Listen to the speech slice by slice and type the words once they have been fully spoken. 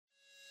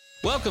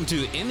Welcome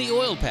to In the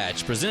Oil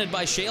Patch, presented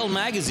by Shale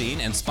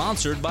Magazine and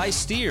sponsored by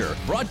Steer,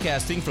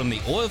 broadcasting from the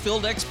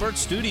Oilfield Experts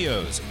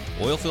Studios.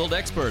 Oilfield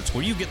Experts,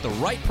 where you get the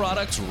right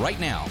products right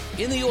now.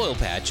 In the Oil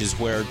Patch is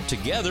where,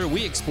 together,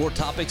 we explore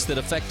topics that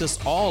affect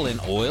us all in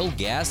oil,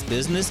 gas,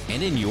 business,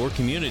 and in your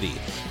community.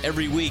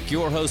 Every week,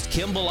 your host,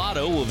 Kim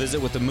Bellotto, will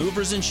visit with the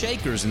movers and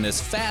shakers in this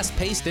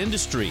fast-paced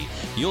industry.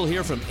 You'll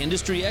hear from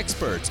industry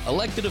experts,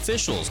 elected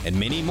officials, and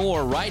many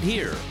more right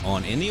here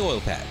on In the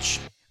Oil Patch.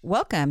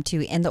 Welcome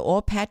to In the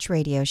Oil Patch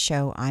Radio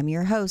Show. I'm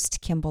your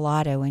host, Kim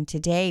Bellotto, and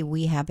today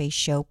we have a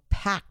show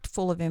packed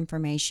full of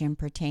information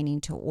pertaining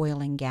to oil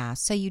and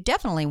gas. So you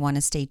definitely want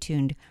to stay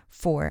tuned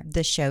for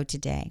the show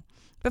today.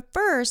 But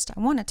first, I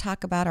want to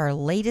talk about our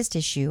latest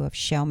issue of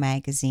Shale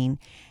Magazine.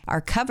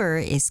 Our cover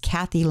is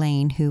Kathy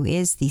Lane, who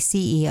is the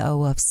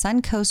CEO of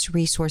Suncoast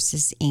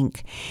Resources,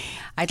 Inc.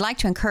 I'd like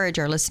to encourage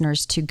our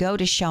listeners to go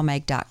to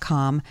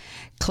shalemag.com,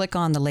 click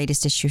on the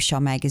latest issue of Shale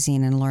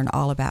Magazine, and learn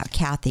all about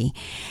Kathy.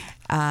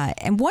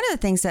 And one of the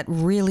things that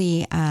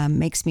really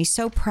makes me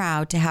so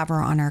proud to have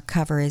her on our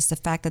cover is the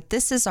fact that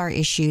this is our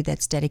issue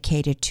that's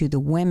dedicated to the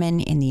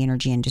women in the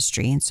energy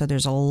industry. And so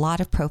there's a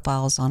lot of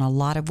profiles on a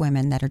lot of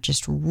women that are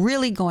just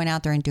really going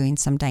out there and doing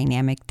some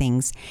dynamic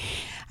things.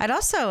 I'd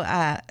also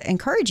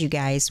encourage you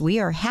guys, we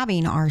are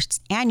having our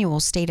annual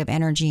State of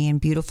Energy in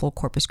beautiful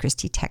Corpus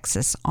Christi,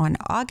 Texas on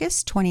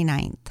August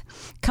 29th.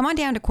 Come on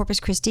down to Corpus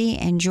Christi,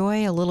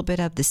 enjoy a little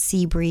bit of the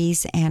sea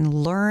breeze, and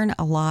learn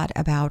a lot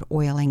about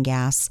oil and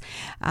gas.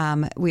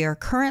 We are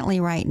currently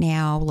right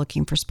now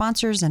looking for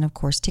sponsors, and of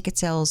course ticket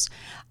sales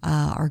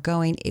are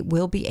going. It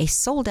will be a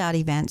sold out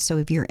event, so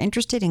if you're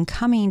interested in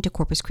coming to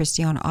Corpus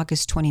Christi on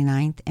August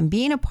 29th and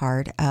being a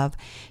part of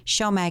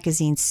Shale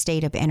Magazine's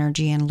State of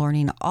Energy and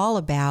learning all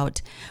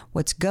about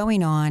what's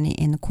going on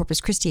in the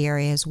Corpus Christi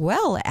area as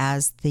well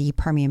as the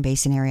Permian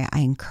Basin area, I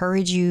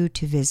encourage you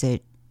to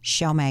visit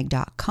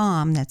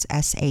shalemag.com. That's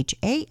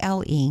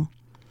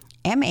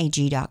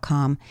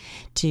SHALEMAG.com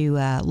to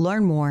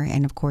learn more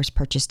and, of course,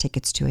 purchase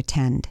tickets to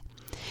attend.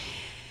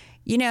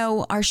 You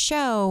know, our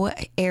show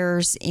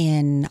airs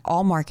in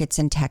all markets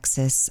in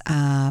Texas,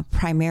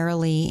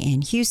 primarily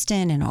in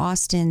Houston and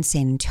Austin,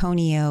 San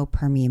Antonio,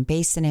 Permian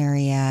Basin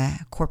area,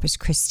 Corpus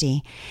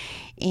Christi.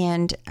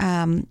 And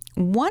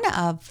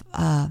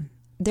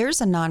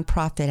there's a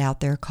nonprofit out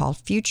there called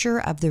Future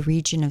of the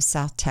Region of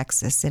South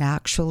Texas. It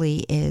actually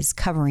is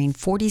covering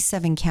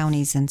 47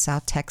 counties in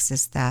South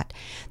Texas that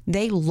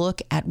they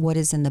look at what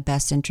is in the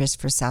best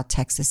interest for South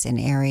Texas in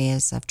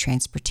areas of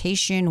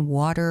transportation,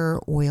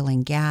 water, oil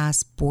and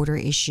gas, border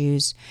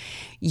issues,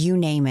 you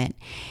name it.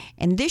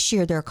 And this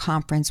year, their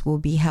conference will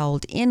be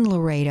held in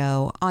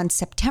Laredo on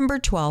September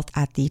 12th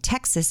at the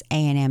Texas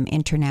A&M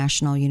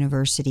International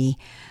University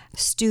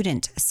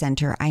Student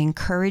Center. I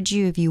encourage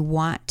you, if you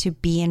want to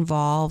be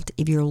involved,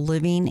 if you're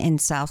living in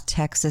South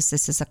Texas,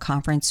 this is a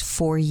conference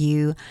for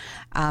you.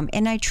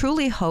 And I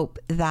truly hope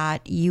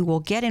that you will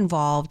get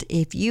involved.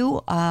 If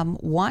you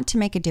want to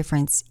make a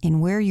difference in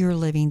where you're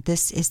living,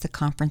 this is the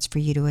conference for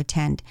you to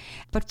attend.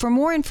 But for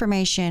more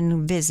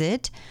information,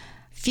 visit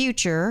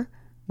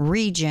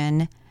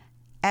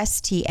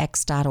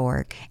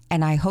futureregionstx.org,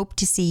 and I hope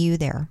to see you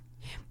there.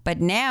 But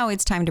now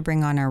it's time to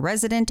bring on our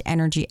resident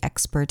energy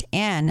expert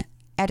and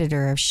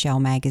editor of Shale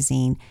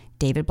Magazine,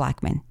 David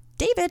Blackman.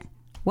 David,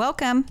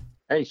 welcome.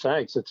 Hey,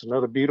 thanks. It's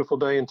another beautiful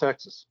day in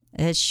Texas.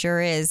 It sure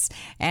is.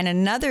 And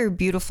another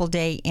beautiful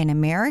day in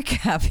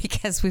America,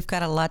 because we've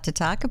got a lot to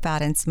talk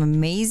about and some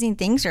amazing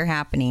things are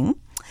happening.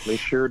 We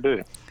sure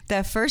do.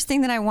 The first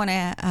thing that I want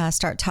to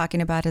start talking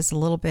about is a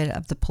little bit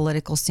of the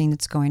political scene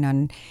that's going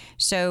on.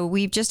 So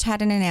we've just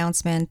had an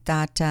announcement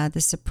that the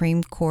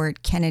Supreme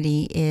Court,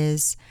 Kennedy,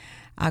 is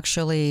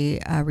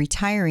actually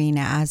retiring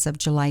as of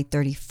July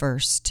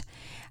 31st.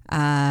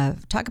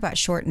 Talk about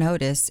short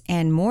notice,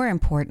 and more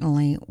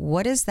importantly,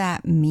 what does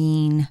that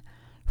mean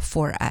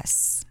for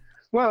us?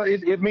 Well,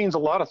 it means a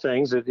lot of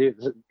things.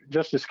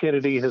 Justice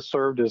Kennedy has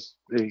served as,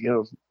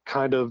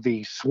 kind of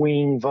the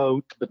swing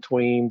vote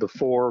between the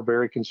four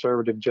very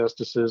conservative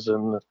justices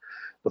and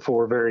the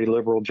four very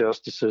liberal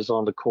justices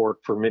on the court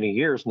for many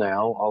years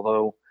now,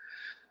 although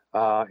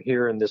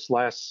here in this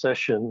last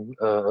session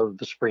of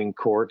the Supreme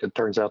Court, it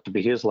turns out to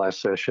be his last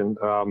session,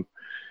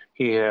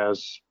 he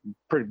has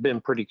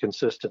been pretty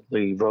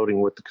consistently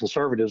voting with the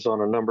conservatives on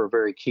a number of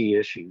very key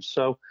issues.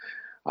 So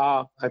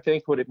I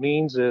think what it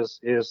means is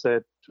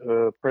that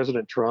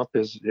President Trump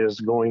is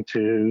going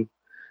to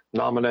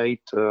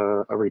nominate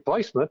a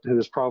replacement who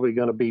is probably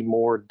going to be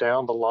more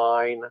down the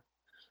line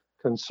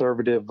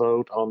conservative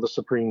vote on the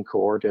Supreme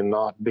Court and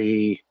not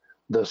be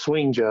the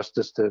swing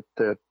justice that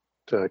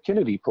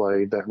Kennedy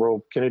played, that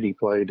role Kennedy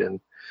played,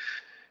 and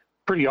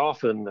pretty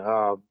often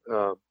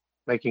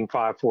making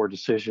 5-4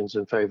 decisions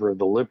in favor of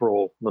the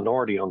liberal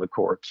minority on the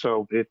court.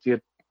 So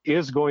it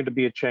is going to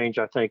be a change,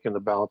 I think, in the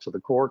balance of the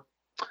court,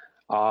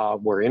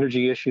 where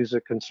energy issues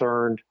are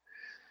concerned.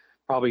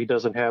 Probably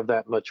doesn't have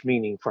that much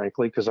meaning,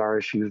 frankly, because our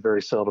issues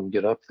very seldom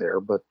get up there.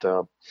 But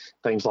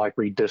things like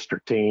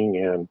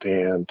redistricting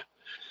and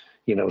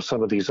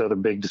some of these other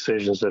big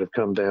decisions that have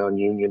come down,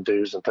 union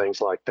dues and things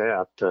like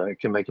that, it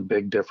can make a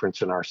big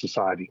difference in our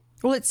society.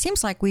 Well, it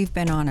seems like we've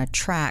been on a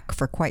track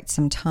for quite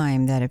some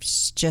time that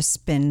it's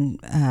just been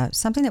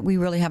something that we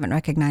really haven't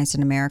recognized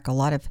in America. A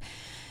lot of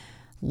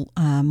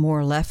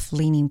more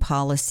left-leaning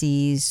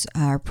policies.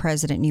 Our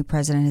new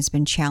president, has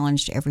been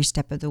challenged every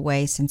step of the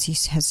way since he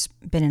has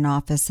been in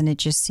office, and it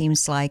just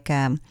seems like,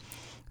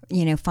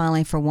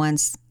 finally, for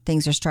once,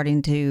 things are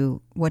starting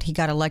to, what he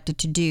got elected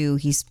to do,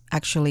 he's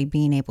actually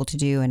being able to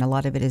do, and a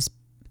lot of it is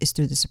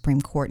through the Supreme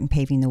Court and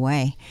paving the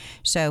way.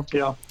 So,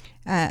 yeah.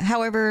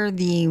 However,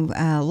 the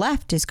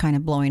left is kind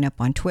of blowing up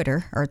on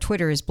Twitter, or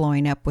Twitter is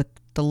blowing up with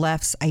the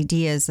left's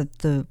ideas that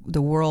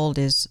the world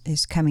is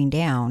coming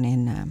down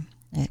and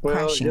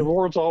crashing. The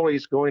world's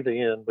always going to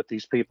end with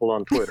these people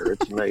on Twitter.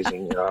 It's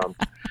amazing.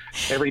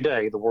 Every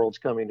day, the world's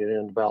coming to an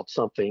end about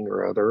something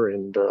or other,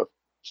 and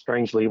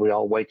strangely, we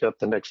all wake up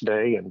the next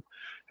day and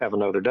have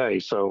another day.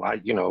 So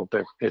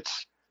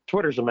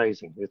Twitter's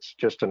amazing. It's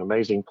just an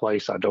amazing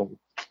place. I'm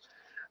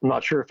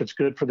not sure if it's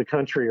good for the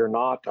country or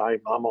not.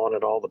 I'm on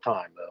it all the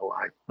time, though.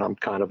 I'm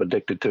kind of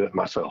addicted to it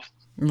myself.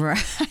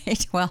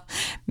 Right. Well,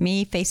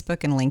 me,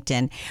 Facebook, and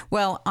LinkedIn.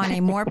 Well, on a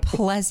more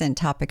pleasant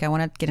topic, I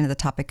want to get into the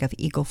topic of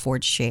Eagle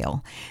Ford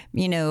Shale.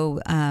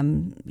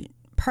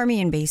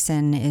 Permian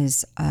Basin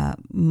is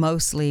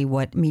mostly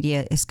what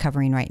media is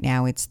covering right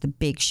now. It's the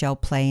big shale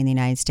play in the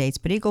United States,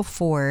 but Eagle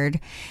Ford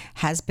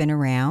has been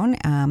around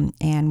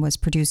and was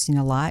producing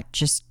a lot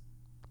just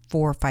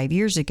 4 or 5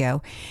 years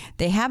ago.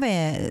 They have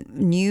a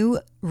new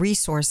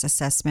resource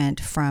assessment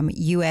from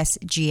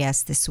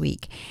USGS this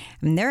week,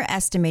 and they're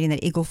estimating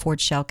that Eagle Ford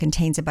Shale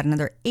contains about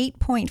another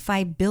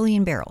 8.5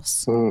 billion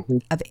barrels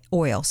of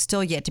oil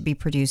still yet to be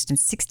produced and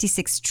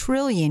 66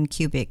 trillion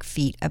cubic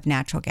feet of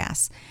natural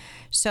gas.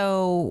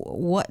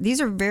 So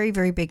these are very,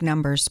 very big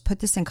numbers. Put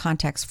this in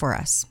context for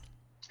us.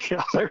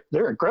 Yeah,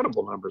 they're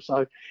incredible numbers.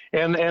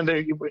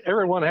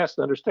 Everyone has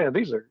to understand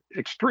these are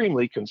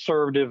extremely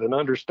conservative and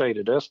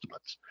understated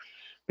estimates,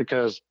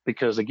 because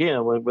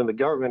again, when the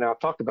government, I've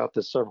talked about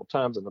this several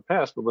times in the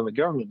past, but when the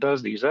government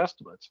does these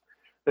estimates,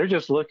 they're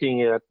just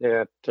looking at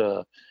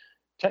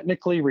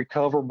technically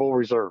recoverable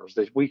reserves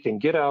that we can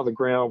get out of the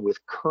ground with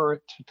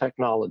current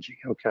technology.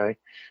 Okay,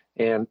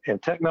 and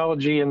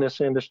technology in this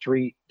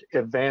industry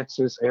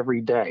advances every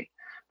day.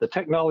 The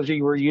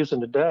technology we're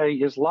using today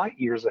is light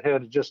years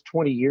ahead of just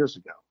 20 years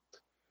ago.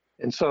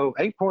 And so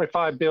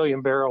 8.5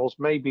 billion barrels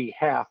may be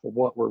half of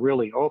what we're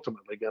really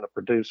ultimately going to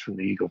produce from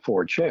the Eagle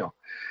Ford Shale.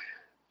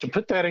 To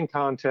put that in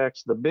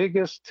context, the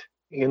biggest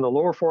in the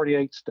lower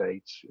 48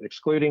 states,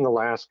 excluding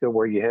Alaska,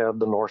 where you have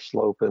the North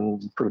Slope and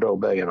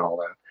Prudhoe Bay and all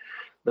that,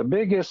 the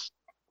biggest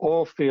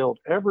oil field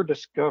ever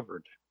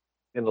discovered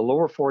in the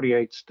lower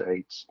 48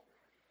 states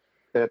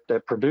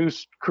that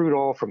produce crude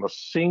oil from a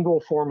single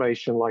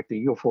formation like the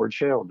Eagle Ford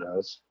Shale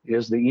does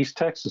is the East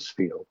Texas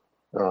field,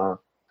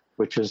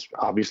 which is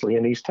obviously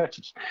in East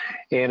Texas.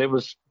 And it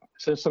was,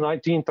 since the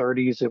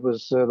 1930s, it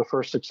was the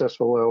first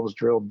successful oil was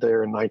drilled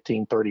there in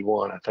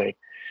 1931, I think.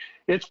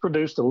 It's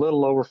produced a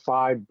little over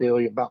 5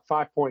 billion, about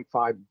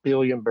 5.5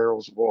 billion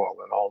barrels of oil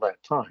in all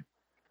that time.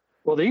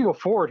 Well, the Eagle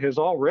Ford has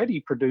already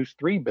produced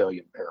 3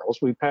 billion barrels.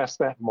 We passed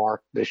that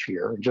mark this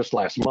year, just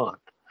last month.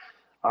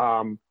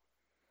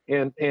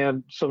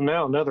 And so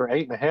now another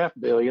 8.5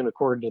 billion,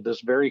 according to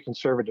this very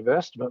conservative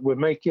estimate, would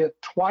make it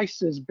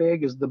twice as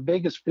big as the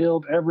biggest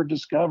field ever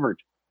discovered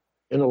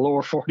in the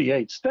lower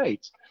 48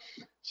 states.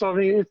 So I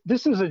mean,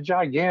 this is a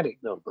gigantic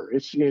number.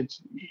 It's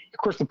of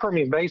course the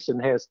Permian Basin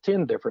has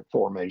 10 different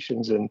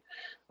formations, and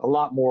a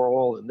lot more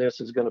oil than this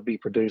is going to be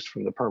produced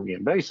from the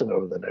Permian Basin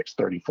over the next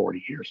 30,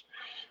 40 years.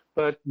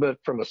 But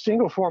from a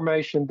single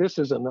formation, this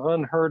is an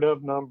unheard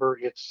of number.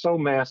 It's so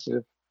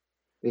massive.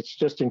 It's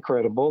just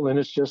incredible, and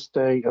it's just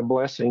a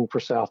blessing for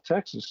South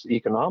Texas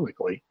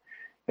economically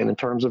and in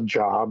terms of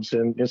jobs.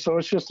 And so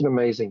it's just an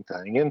amazing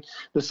thing. And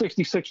the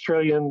 66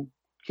 trillion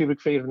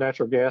cubic feet of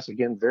natural gas,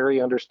 again, very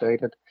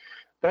understated.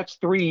 That's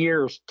 3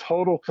 years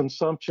total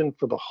consumption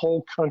for the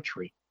whole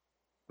country,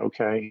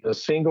 okay, a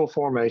single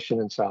formation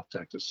in South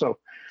Texas. So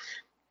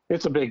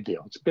it's a big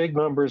deal. It's big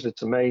numbers.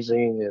 It's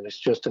amazing. And it's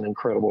just an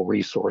incredible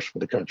resource for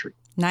the country.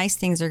 Nice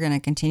things are going to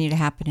continue to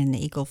happen in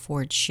the Eagle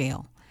Ford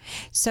Shale.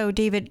 So,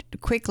 David,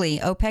 quickly,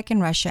 OPEC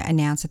and Russia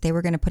announced that they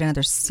were going to put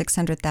another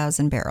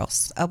 600,000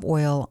 barrels of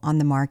oil on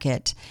the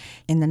market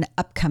in the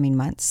upcoming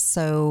months.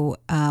 So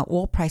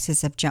oil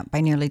prices have jumped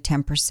by nearly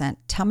 10%.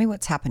 Tell me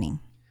what's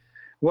happening.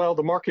 Well,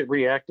 the market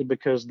reacted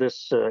because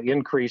this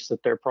increase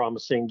that they're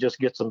promising just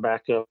gets them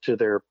back up to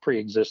their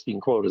pre-existing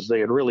quotas. They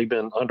had really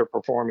been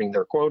underperforming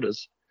their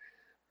quotas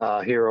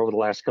here over the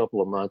last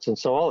couple of months. And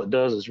so all it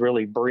does is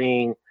really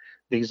bring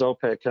these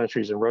OPEC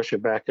countries and Russia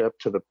back up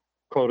to the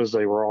quotas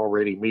they were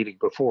already meeting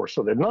before.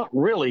 So they're not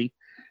really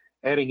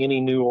adding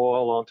any new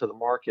oil onto the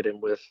market. And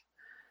with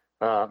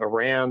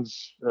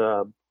Iran's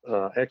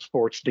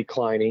exports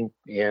declining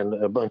and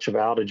a bunch of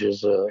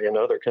outages in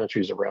other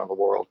countries around the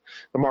world,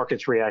 the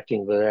market's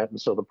reacting to that. And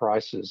so the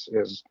price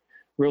is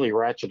really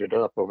ratcheted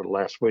up over the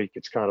last week.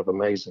 It's kind of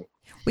amazing.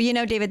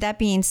 Well, David, that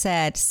being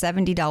said,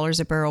 $70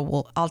 a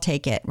barrel, I'll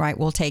take it, right?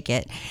 We'll take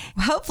it.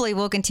 Hopefully,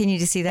 we'll continue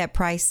to see that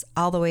price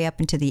all the way up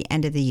into the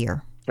end of the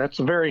year. That's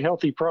a very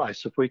healthy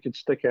price if we could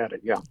stick at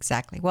it. Yeah.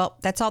 Exactly. Well,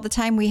 that's all the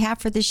time we have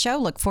for this show.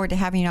 Look forward to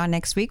having you on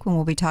next week when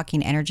we'll be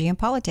talking energy and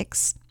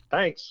politics.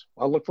 Thanks.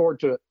 I'll look forward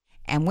to it.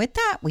 And with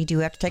that, we do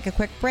have to take a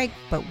quick break.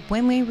 But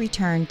when we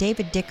return,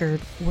 David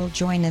Dickard will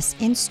join us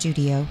in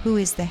studio, who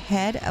is the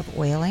head of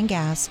oil and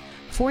gas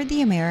for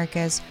the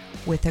Americas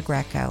with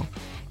Aggreko.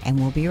 And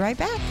we'll be right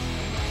back.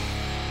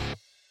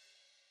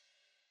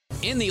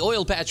 In the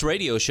Oil Patch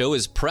Radio Show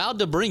is proud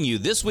to bring you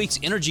this week's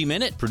Energy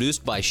Minute,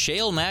 produced by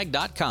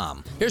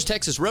ShaleMag.com. Here's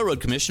Texas Railroad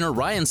Commissioner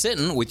Ryan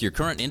Sitton with your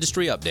current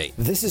industry update.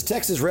 This is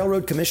Texas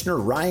Railroad Commissioner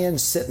Ryan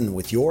Sitton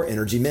with your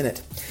Energy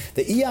Minute.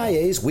 The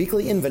EIA's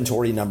weekly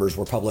inventory numbers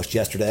were published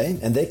yesterday,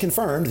 and they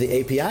confirmed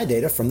the API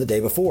data from the day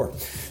before.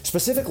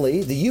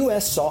 Specifically, the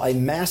U.S. saw a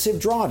massive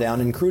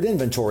drawdown in crude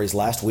inventories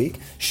last week,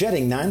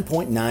 shedding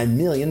 9.9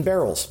 million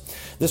barrels.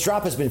 This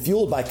drop has been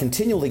fueled by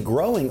continually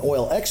growing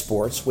oil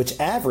exports, which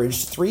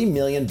averaged 3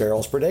 million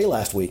barrels per day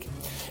last week.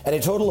 At a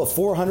total of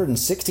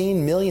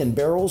 416 million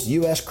barrels,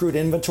 U.S. crude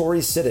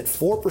inventories sit at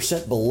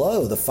 4%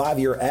 below the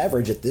 5-year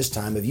average at this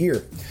time of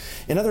year.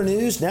 In other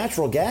news,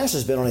 natural gas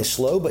has been on a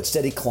slow but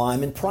steady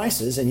climb in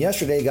prices, and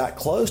yesterday got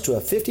close to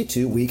a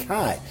 52-week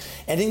high,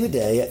 ending the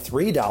day at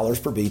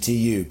 $3 per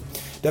BTU.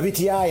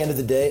 WTI ended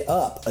the day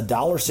up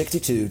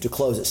 $1.62 to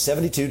close at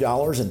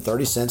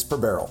 $72.30 per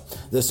barrel.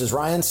 This is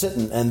Ryan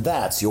Sitton, and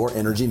that's your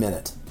Energy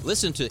Minute.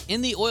 Listen to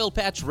In the Oil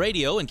Patch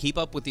Radio and keep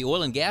up with the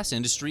oil and gas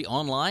industry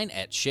online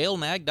at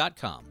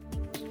shalemag.com.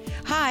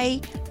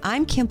 Hi,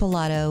 I'm Kim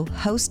Pilato,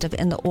 host of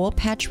In the Oil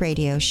Patch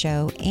Radio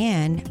Show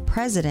and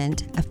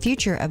president of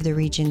Future of the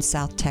Region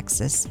South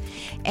Texas.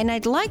 And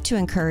I'd like to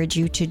encourage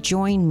you to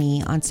join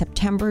me on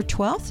September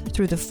 12th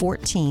through the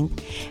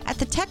 14th at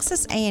the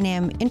Texas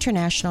A&M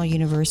International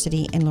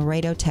University in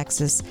Laredo,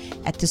 Texas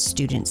at the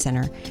Student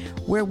Center,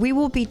 where we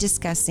will be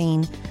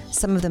discussing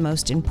some of the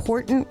most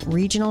important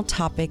regional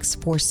topics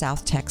for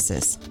South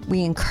Texas.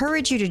 We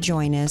encourage you to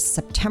join us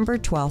September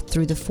 12th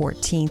through the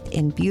 14th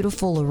in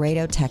beautiful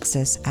Laredo, Texas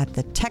at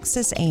the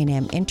Texas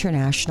A&M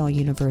International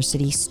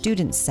University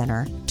Student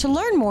Center. To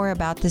learn more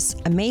about this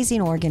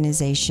amazing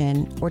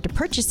organization or to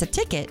purchase a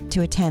ticket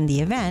to attend the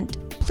event,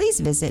 please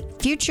visit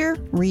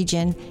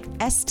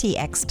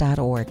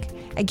futureregionstx.org.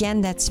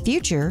 Again, that's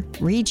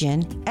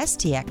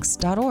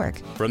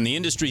futureregionstx.org. From the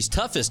industry's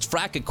toughest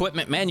frac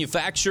equipment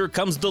manufacturer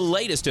comes the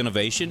latest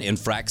innovation in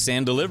frac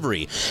sand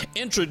delivery.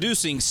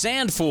 Introducing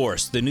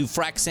SandForce, the new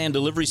frac sand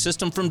delivery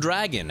system from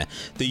Dragon.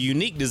 The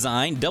unique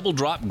design,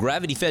 double-drop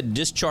gravity-fed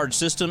discharge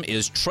system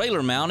is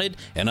trailer-mounted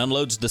and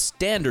unloads the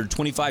standard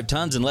 25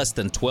 tons in less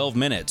than 12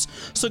 minutes.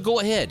 So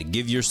go ahead,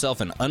 give yourself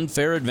an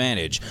unfair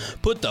advantage.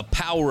 Put the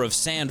power of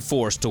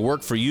SandForce to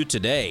work for you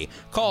today.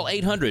 Call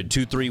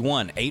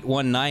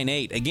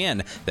 800-231-8198.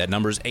 Again, that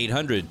number's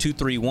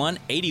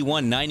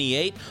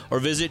 800-231-8198 or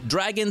visit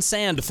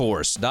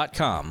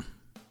dragonsandforce.com.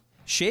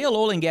 Shale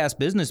Oil and Gas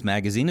Business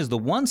Magazine is the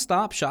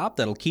one-stop shop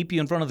that'll keep you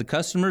in front of the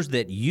customers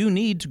that you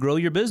need to grow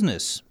your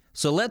business.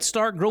 So let's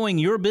start growing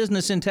your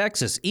business in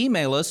Texas.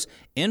 Email us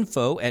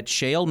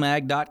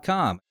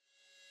info@shalemag.com.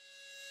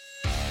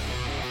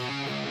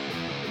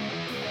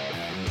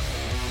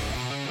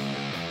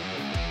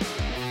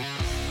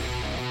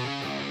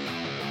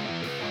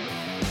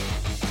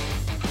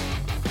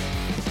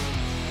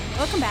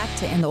 Welcome back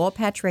to In the Oil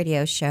Patch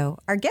Radio Show.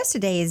 Our guest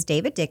today is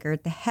David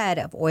Dickard, the head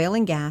of oil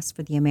and gas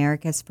for the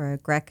Americas for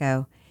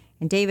Aggreko.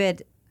 And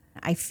David,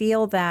 I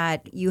feel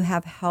that you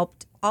have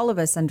helped all of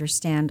us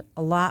understand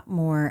a lot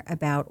more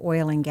about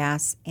oil and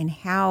gas and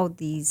how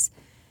these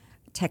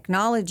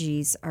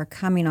technologies are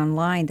coming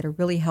online that are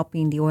really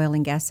helping the oil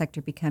and gas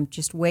sector become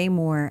just way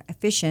more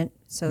efficient.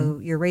 So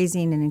you're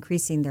raising and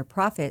increasing their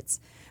profits.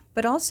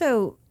 But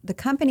also the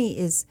company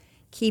is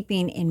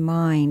keeping in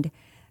mind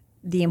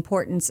the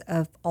importance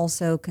of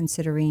also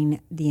considering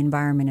the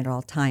environment at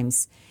all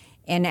times.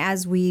 And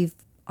as we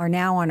are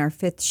now on our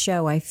 5th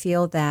show, I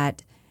feel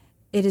that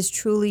it has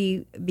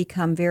truly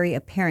become very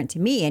apparent to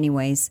me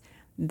anyways,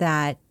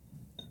 that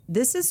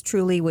this is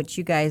truly what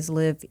you guys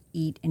live,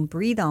 eat, and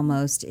breathe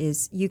almost,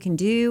 is you can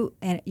do,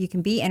 and you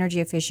can be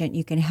energy efficient,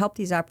 you can help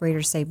these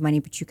operators save money,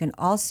 but you can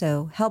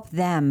also help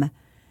them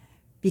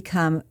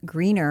become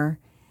greener.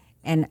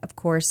 And of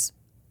course,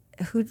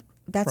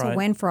 that's right. A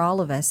win for all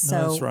of us.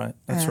 So that's right.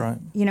 That's right.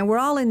 You know, we're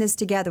all in this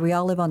together. We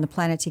all live on the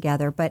planet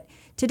together. But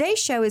today's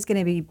show is going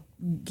to be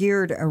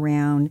geared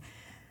around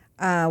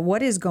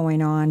what is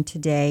going on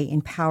today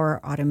in power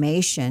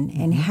automation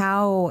and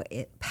how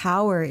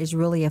power is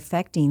really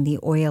affecting the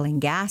oil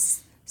and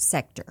gas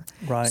sector.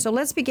 Right. So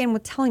let's begin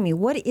with telling me,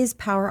 what is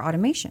power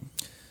automation?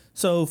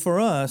 So for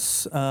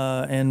us,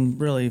 and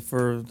really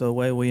for the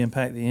way we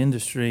impact the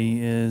industry,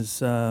 is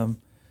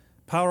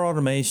power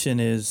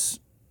automation is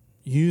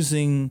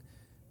using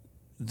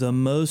the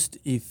most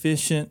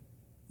efficient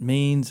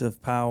means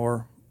of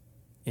power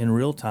in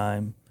real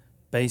time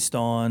based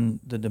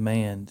on the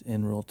demand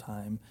in real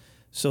time.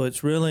 So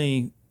it's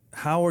really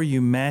how are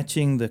you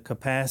matching the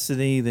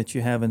capacity that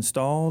you have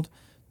installed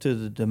to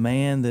the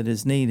demand that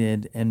is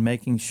needed, and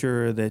making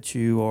sure that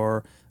you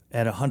are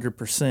at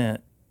 100%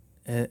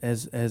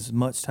 as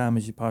much time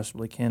as you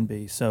possibly can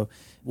be. So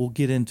we'll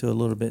get into a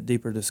little bit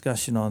deeper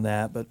discussion on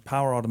that, but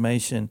power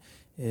automation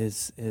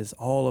is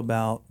all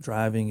about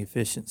driving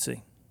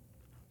efficiency.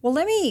 Well,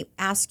 let me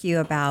ask you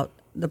about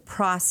the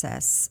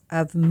process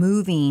of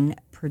moving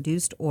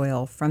produced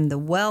oil from the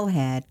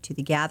wellhead to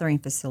the gathering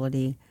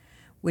facility,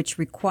 which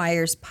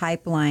requires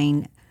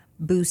pipeline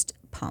boost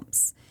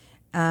pumps,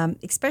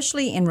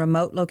 especially in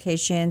remote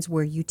locations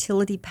where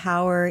utility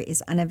power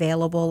is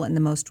unavailable, and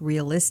the most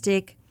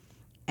realistic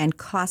and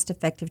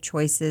cost-effective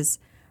choices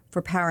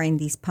for powering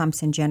these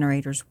pumps and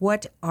generators.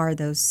 What are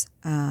those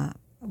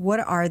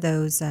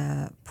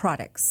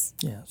products?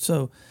 Yeah.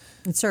 So.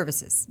 And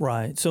services.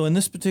 Right. So in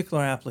this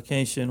particular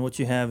application, what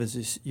you have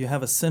is you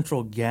have a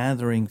central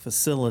gathering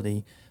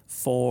facility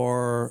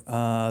for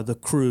the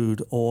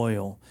crude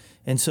oil.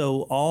 And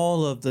so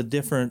all of the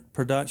different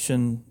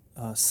production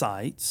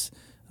sites,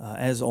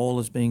 as oil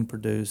is being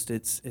produced,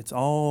 it's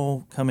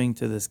all coming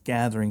to this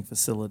gathering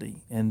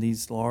facility. And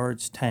these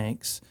large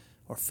tanks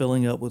are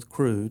filling up with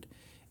crude.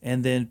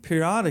 And then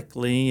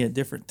periodically at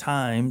different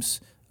times,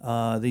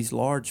 these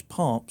large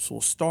pumps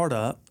will start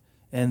up,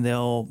 and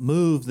they'll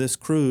move this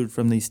crude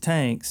from these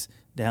tanks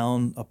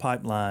down a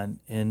pipeline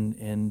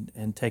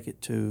and take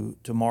it to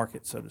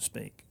market, so to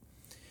speak.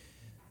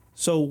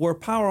 So where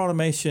power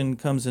automation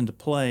comes into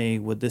play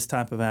with this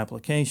type of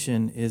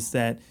application is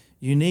that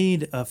you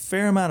need a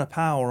fair amount of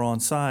power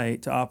on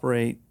site to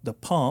operate the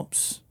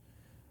pumps,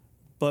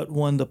 but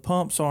when the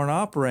pumps aren't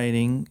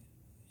operating,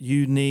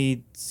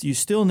 you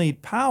still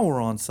need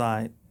power on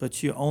site,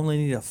 but you only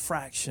need a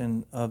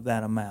fraction of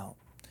that amount.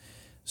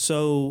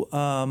 So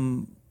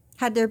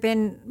had there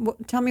been,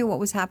 tell me what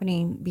was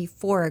happening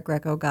before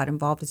Aggreko got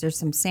involved. Is there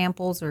some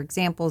samples or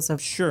examples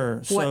of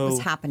what was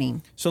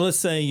happening? So let's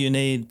say you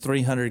need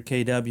 300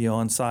 kW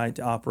on site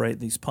to operate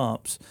these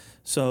pumps.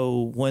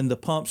 So when the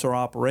pumps are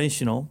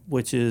operational,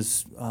 which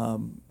is,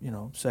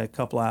 say a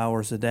couple of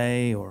hours a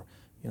day or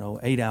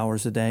 8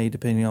 hours a day,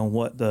 depending on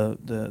what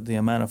the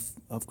amount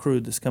of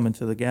crude that's coming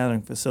to the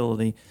gathering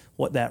facility,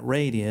 what that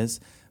rate is,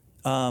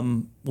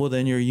 well,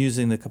 then you're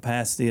using the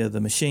capacity of the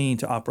machine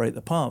to operate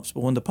the pumps.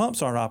 But when the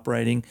pumps aren't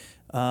operating,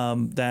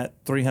 that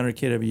 300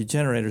 kW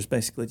generator is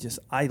basically just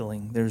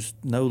idling. There's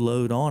no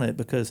load on it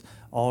because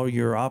all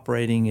you're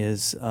operating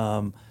is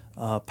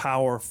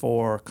power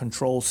for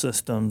control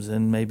systems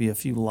and maybe a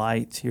few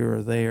lights here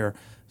or there.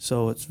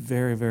 So it's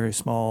very, very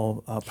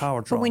small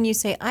power draw. But when you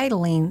say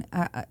idling,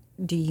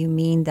 do you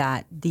mean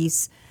that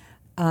these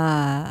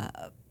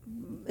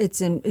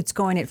it's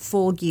going at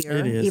full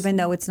gear, even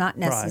though it's not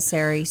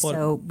necessary? Right.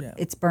 So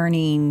it's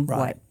burning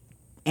what?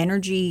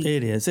 Energy?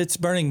 It is. It's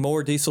burning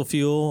more diesel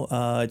fuel.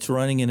 It's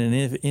running in an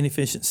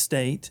inefficient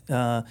state.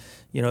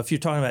 If you're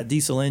talking about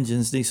diesel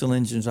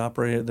engines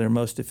operate at their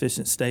most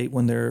efficient state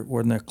when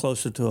they're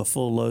closer to a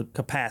full load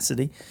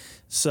capacity.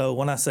 So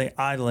when I say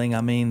idling,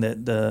 I mean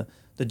that the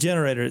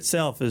generator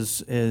itself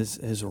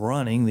is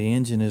running. The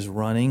engine is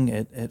running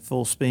at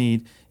full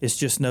speed. It's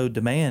just no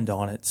demand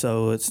on it,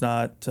 so it's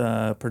not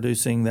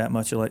producing that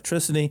much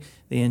electricity.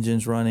 The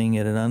engine's running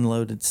at an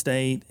unloaded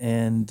state,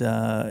 and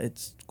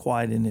it's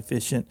quite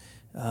inefficient,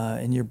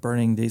 and you're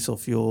burning diesel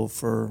fuel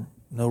for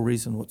no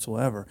reason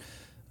whatsoever.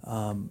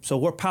 So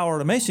where power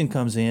automation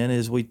comes in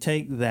is we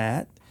take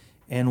that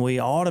and we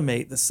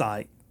automate the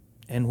site.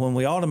 And when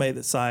we automate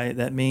the site,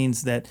 that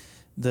means that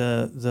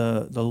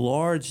the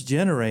large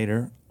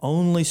generator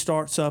only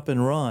starts up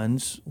and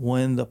runs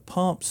when the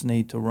pumps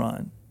need to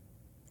run.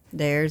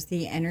 There's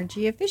the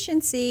energy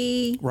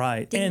efficiency.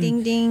 Right.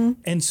 Ding, ding.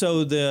 And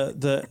so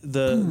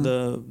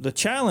the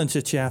challenge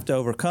that you have to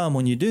overcome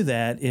when you do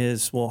that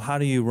is, well, how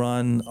do you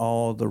run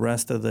all the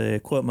rest of the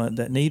equipment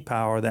that need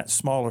power, that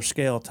smaller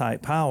scale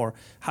type power?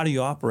 How do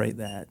you operate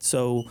that?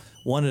 So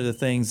one of the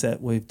things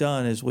that we've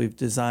done is we've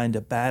designed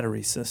a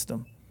battery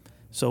system.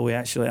 So we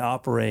actually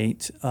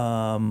operate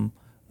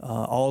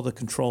all the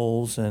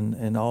controls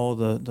and all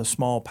the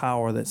small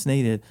power that's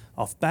needed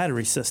off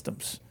battery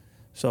systems.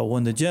 So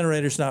when the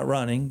generator's not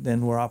running,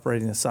 then we're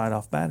operating the site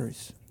off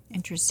batteries.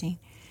 Interesting.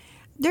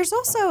 There's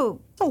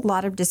also a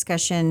lot of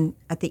discussion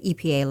at the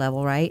EPA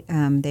level, right?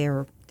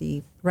 They're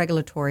the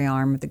regulatory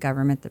arm of the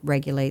government that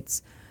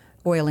regulates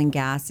oil and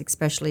gas,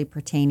 especially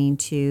pertaining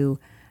to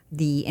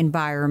the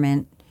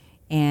environment.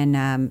 And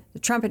the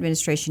Trump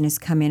administration has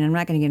come in, I'm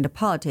not going to get into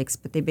politics,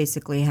 but they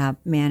basically have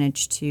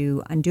managed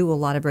to undo a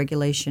lot of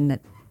regulation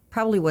that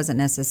probably wasn't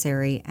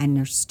necessary, and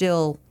they're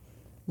still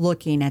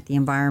looking at the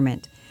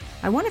environment.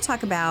 I want to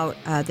talk about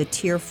the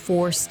Tier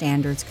 4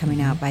 standards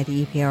coming out by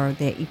the EPA, or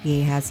that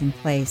EPA has in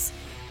place,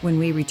 when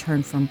we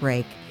return from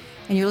break.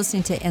 And you're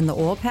listening to In the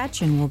Oil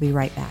Patch, and we'll be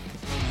right back.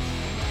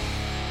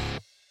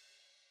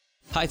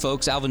 Hi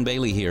folks, Alvin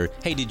Bailey here.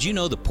 Hey, did you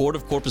know the Port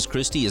of Corpus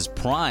Christi is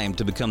primed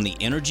to become the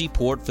energy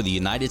port for the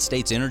United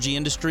States energy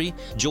industry?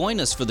 Join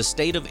us for the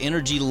State of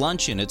Energy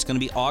Luncheon. It's going to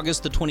be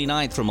August the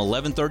 29th from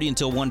 11:30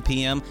 until 1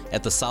 p.m.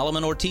 at the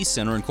Solomon Ortiz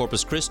Center in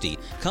Corpus Christi.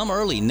 Come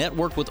early,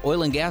 network with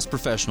oil and gas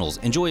professionals,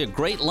 enjoy a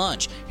great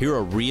lunch, hear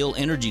a real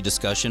energy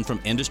discussion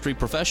from industry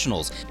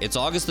professionals. It's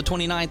August the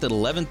 29th at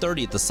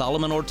 11:30 at the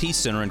Solomon Ortiz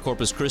Center in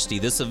Corpus Christi.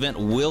 This event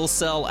will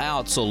sell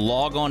out, so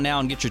log on now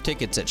and get your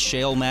tickets at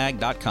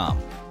shalemag.com.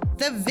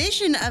 The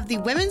vision of the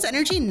Women's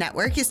Energy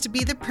Network is to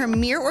be the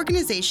premier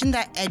organization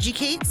that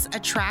educates,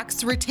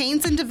 attracts,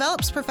 retains, and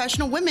develops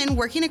professional women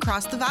working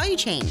across the value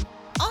chain.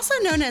 Also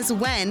known as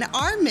WEN,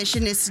 our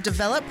mission is to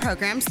develop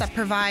programs that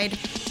provide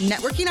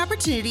networking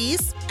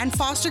opportunities and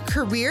foster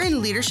career and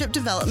leadership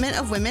development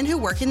of women who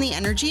work in the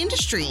energy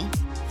industry.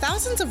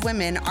 Thousands of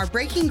women are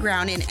breaking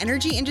ground in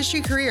energy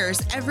industry careers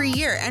every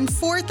year, and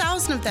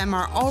 4,000 of them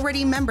are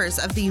already members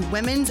of the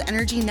Women's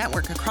Energy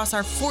Network across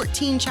our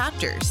 14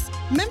 chapters.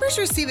 Members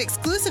receive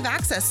exclusive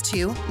access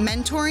to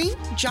mentoring,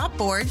 job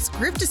boards,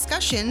 group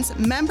discussions,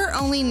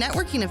 member-only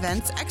networking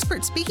events,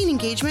 expert speaking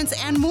engagements,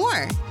 and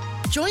more.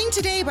 Join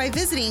today by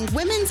visiting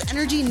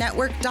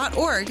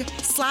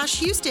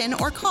women'senergynetwork.org/Houston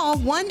or call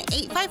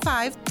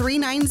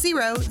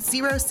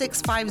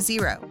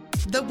 1-855-390-0650.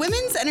 The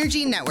Women's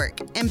Energy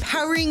Network,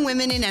 empowering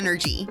women in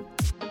energy.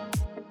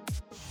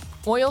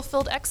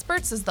 Oilfield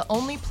Experts is the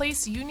only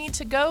place you need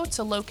to go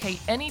to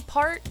locate any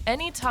part,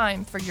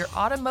 anytime for your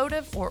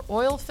automotive or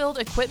oilfield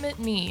equipment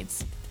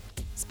needs.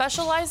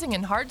 Specializing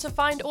in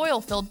hard-to-find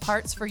oilfield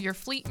parts for your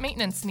fleet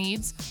maintenance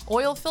needs,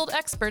 Oilfield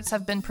Experts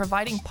have been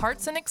providing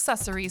parts and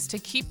accessories to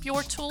keep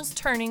your tools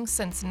turning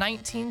since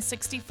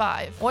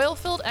 1965.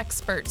 Oilfield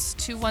Experts,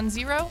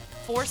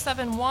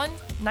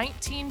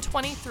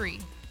 210-471-1923.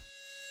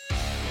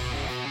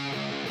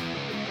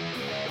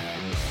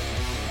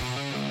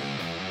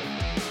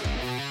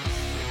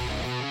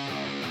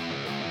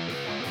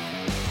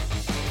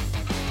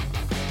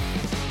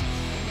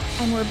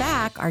 And we're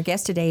back. Our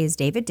guest today is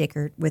David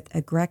Dickert with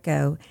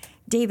Aggreko.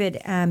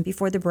 David,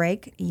 before the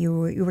break, you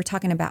were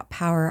talking about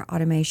power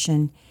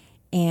automation,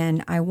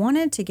 and I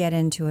wanted to get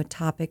into a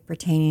topic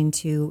pertaining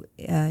to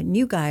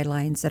new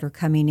guidelines that are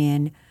coming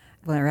in.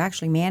 Well, there are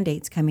actually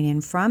mandates coming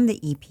in from the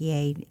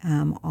EPA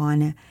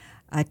on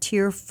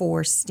Tier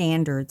 4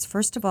 standards.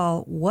 First of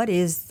all, what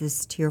is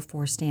this Tier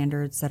 4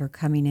 standards that are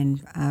coming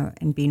in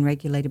and being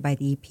regulated by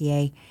the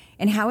EPA,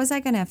 and how is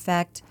that going to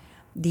affect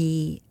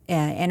the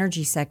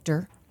energy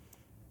sector?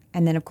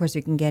 And then, of course,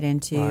 we can get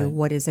into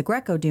what is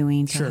Aggreko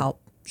doing to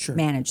help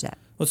manage that.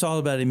 Well, it's all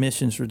about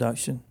emissions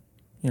reduction.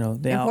 You know,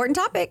 important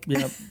topic.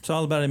 Yeah, it's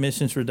all about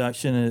emissions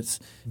reduction, and it's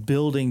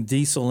building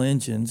diesel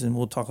engines, and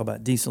we'll talk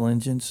about diesel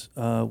engines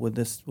with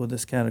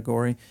this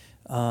category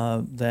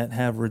that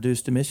have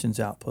reduced emissions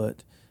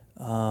output.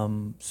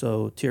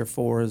 So Tier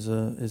 4 is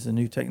a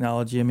new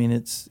technology. I mean,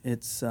 it's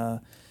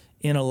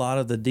in a lot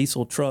of the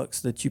diesel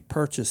trucks that you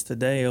purchase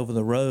today over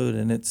the road,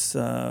 and it's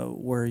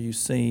where you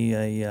see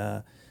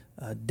a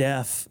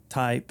DEF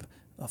type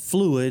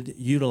fluid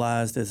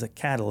utilized as a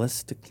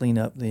catalyst to clean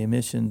up the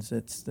emissions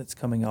that's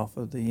coming off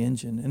of the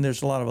engine. And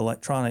there's a lot of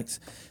electronics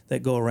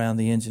that go around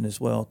the engine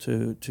as well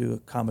to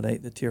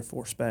accommodate the Tier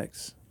 4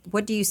 specs.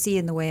 What do you see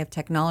in the way of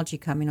technology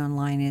coming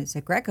online? Is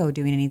Aggreko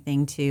doing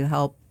anything to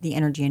help the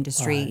energy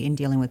industry in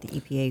dealing with the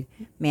EPA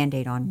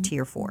mandate on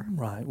Tier 4?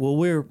 Right. Well,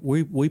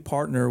 we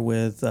partner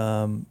with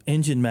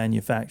engine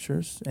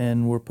manufacturers,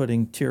 and we're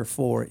putting Tier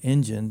 4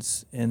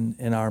 engines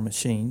in our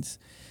machines.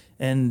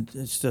 And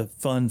it's a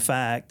fun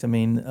fact. I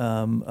mean,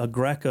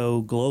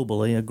 Aggreko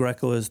globally,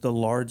 Aggreko is the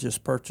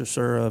largest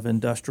purchaser of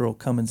industrial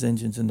Cummins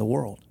engines in the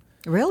world.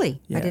 Really?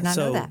 Yeah. I did not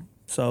know that.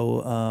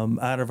 So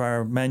out of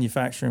our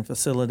manufacturing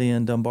facility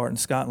in Dumbarton,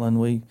 Scotland,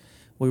 we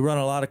run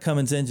a lot of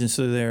Cummins engines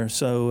through there.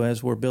 So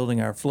as we're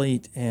building our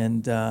fleet,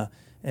 and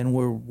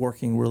we're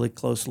working really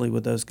closely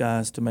with those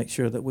guys to make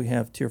sure that we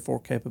have Tier 4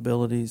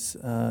 capabilities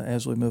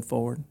as we move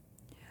forward.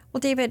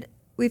 Well, David,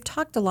 we've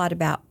talked a lot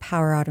about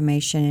power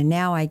automation, and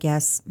now I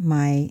guess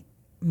my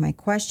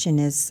question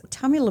is,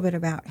 tell me a little bit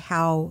about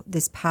how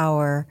this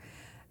power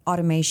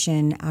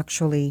automation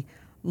actually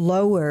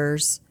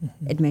lowers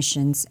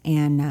emissions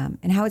and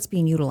how it's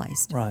being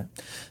utilized. Right.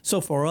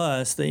 So for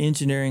us, the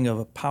engineering of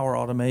a power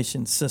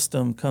automation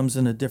system comes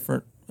in a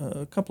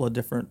couple of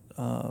different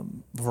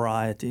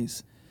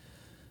varieties.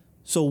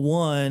 So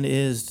one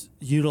is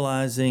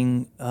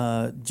utilizing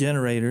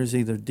generators,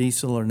 either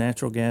diesel or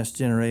natural gas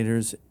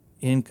generators,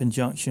 in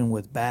conjunction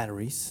with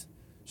batteries.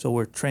 So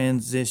we're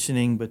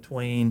transitioning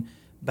between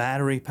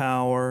battery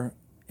power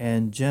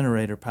and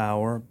generator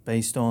power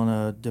based on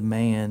a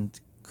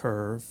demand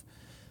curve.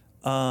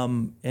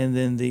 And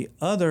then the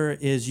other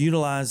is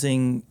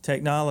utilizing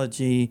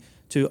technology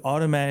to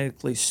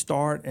automatically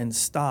start and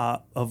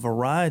stop a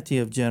variety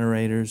of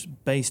generators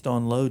based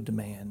on load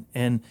demand.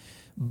 And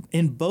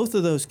in both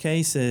of those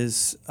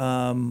cases,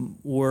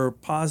 we're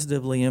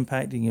positively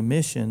impacting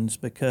emissions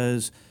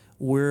because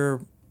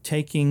we're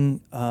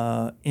taking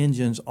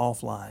engines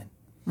offline.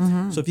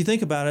 So if you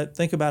think about it,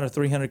 think about a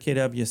 300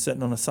 kW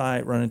sitting on a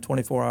site running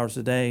 24 hours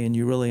a day, and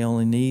you really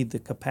only need the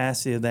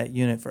capacity of that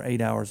unit for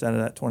 8 hours out of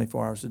that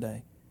 24 hours a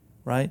day,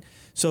 right?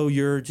 So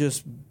you're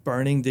just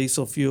burning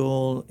diesel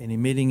fuel and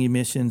emitting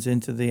emissions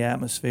into the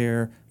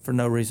atmosphere for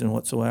no reason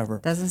whatsoever.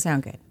 Doesn't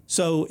sound good.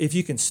 So if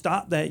you can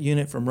stop that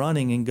unit from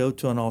running and go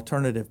to an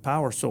alternative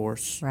power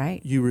source,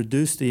 Right. you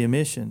reduce the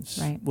emissions.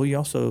 Right. Well, you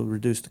also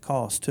reduce the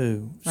cost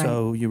too. Right.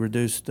 So you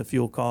reduce the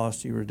fuel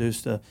cost, you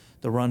reduce the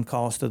run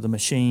cost of the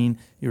machine,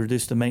 you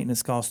reduce the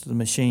maintenance cost of the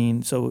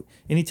machine. So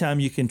anytime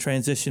you can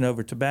transition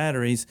over to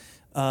batteries,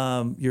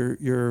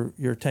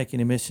 you're taking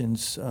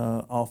emissions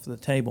off the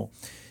table.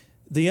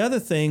 The other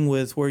thing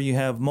with where you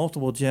have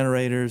multiple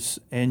generators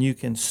and you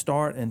can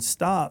start and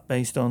stop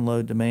based on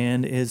load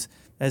demand is,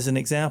 as an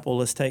example,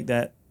 let's take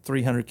that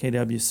 300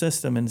 kW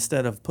system.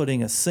 Instead of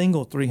putting a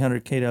single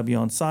 300 kW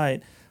on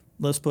site,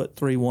 let's put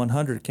 3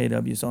 100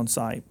 kWs on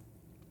site.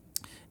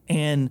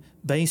 And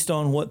based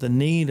on what the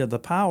need of the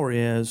power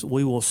is,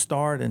 we will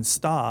start and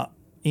stop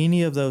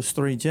any of those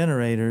 3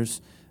 generators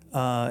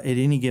at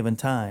any given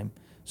time.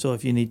 So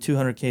if you need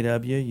 200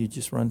 kW, you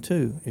just run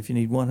 2. If you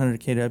need 100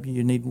 kW,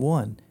 you need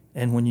 1.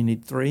 And when you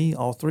need 3,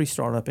 all 3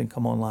 start up and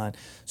come online.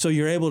 So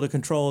you're able to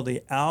control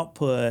the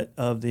output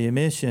of the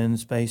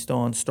emissions based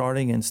on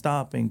starting and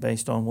stopping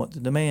based on what the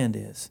demand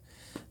is.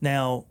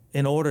 Now,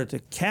 in order to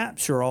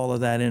capture all of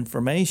that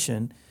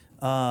information,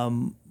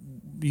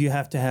 you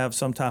have to have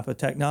some type of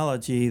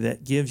technology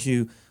that gives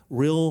you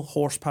real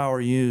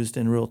horsepower used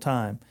in real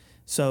time.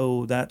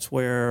 So that's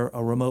where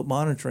a remote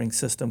monitoring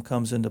system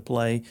comes into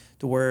play,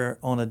 to where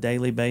on a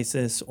daily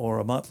basis or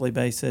a monthly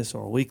basis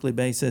or a weekly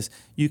basis,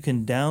 you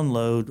can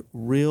download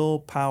real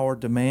power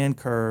demand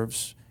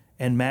curves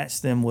and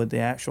match them with the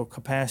actual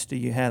capacity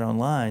you had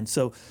online.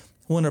 So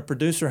when a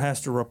producer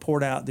has to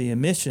report out the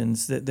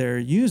emissions that they're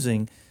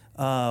using,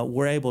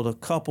 we're able to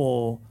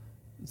couple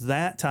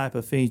that type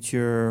of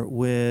feature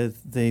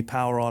with the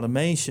power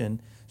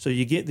automation. So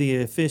you get the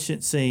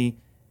efficiency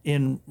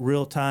in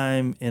real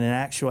time in an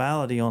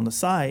actuality on the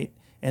site,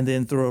 and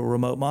then through a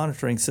remote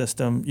monitoring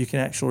system, you can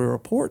actually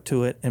report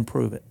to it and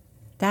prove it.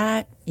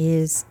 That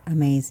is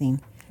amazing.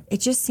 It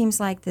just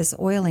seems like this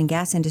oil and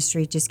gas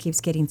industry just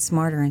keeps getting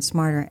smarter and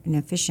smarter and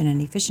efficient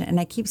and efficient. And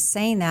I keep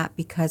saying that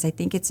because I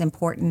think it's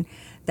important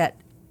that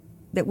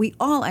we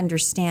all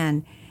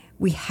understand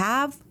we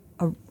have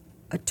a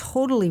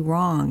totally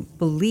wrong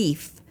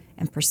belief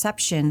and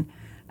perception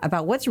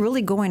about what's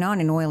really going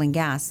on in oil and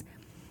gas.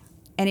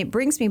 And it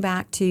brings me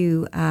back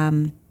to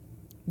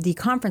the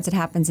conference that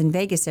happens in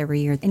Vegas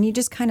every year. And you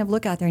just kind of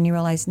look out there and you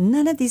realize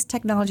none of these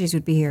technologies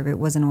would be here if it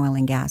wasn't oil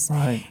and gas.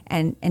 Right.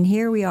 And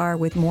here we are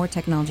with more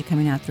technology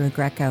coming out through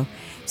Aggreko.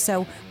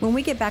 So when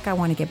we get back, I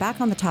want to get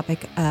back on the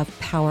topic of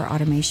power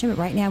automation. But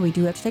right now we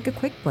do have to take a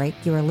quick break.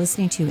 You are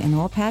listening to an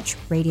Oil Patch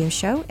Radio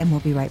Show, and we'll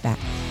be right back.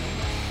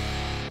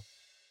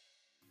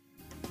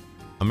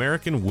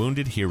 American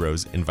Wounded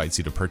Heroes invites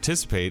you to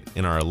participate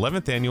in our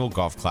 11th annual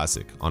Golf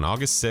Classic on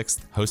August 6th,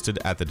 hosted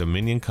at the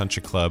Dominion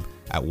Country Club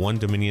at 1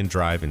 Dominion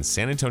Drive in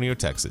San Antonio,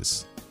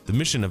 Texas. The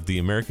mission of the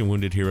American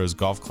Wounded Heroes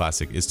Golf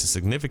Classic is to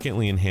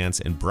significantly enhance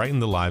and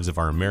brighten the lives of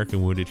our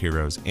American Wounded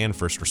Heroes and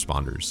first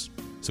responders.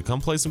 So come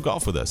play some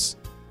golf with us.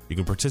 You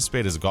can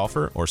participate as a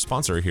golfer or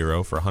sponsor a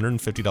hero for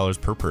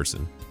 $150 per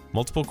person.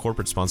 Multiple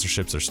corporate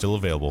sponsorships are still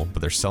available, but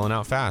they're selling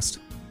out fast.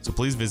 So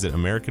please visit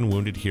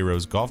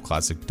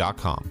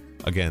AmericanWoundedHeroesGolfClassic.com.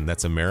 Again,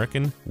 that's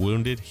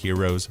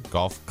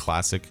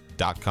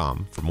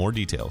AmericanWoundedHeroesGolfClassic.com for more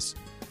details.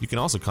 You can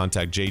also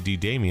contact JD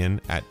Damien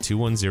at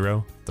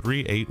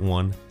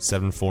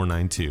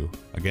 210-381-7492.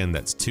 Again,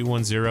 that's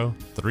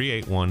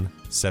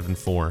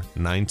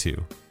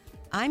 210-381-7492.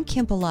 I'm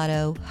Kim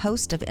Pilato,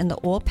 host of In the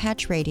Oil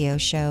Patch Radio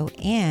Show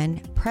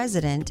and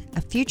president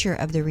of Future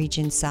of the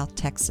Region South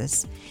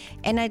Texas.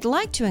 And I'd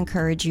like to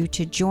encourage you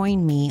to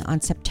join me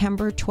on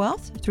September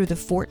 12th through the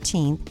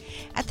 14th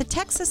at the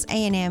Texas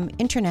A&M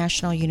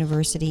International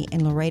University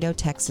in Laredo,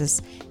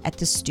 Texas at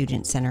the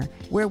Student Center,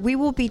 where we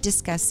will be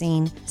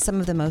discussing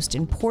some of the most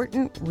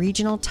important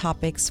regional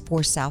topics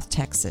for South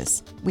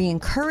Texas. We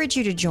encourage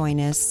you to join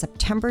us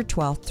September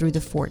 12th through the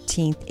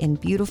 14th in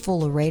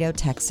beautiful Laredo,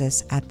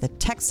 Texas at the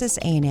Texas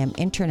A&M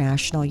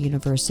International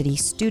University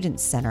Student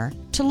Center.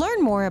 To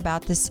learn more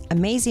about this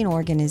amazing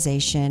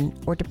organization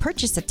or to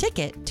purchase a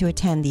ticket to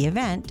attend the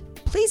event,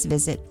 please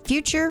visit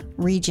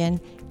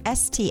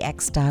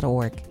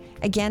futureregionstx.org.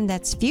 Again,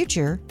 that's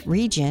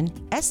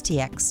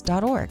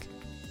futureregionstx.org.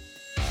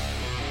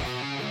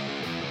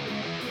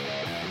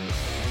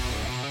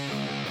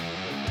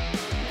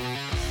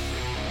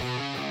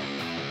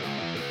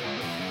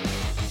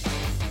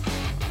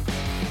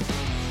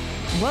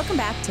 Welcome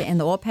back to In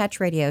the Oil Patch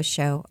Radio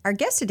Show. Our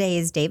guest today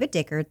is David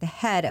Dickert, the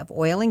head of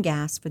oil and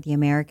gas for the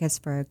Americas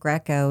for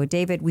Aggreko.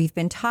 David, we've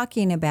been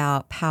talking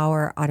about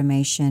power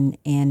automation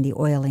in the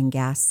oil and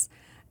gas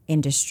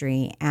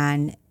industry.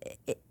 And,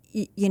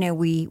 you know,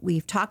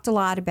 we've talked a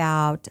lot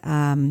about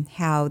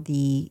how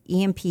the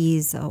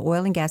E&Ps,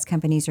 oil and gas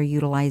companies, are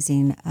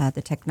utilizing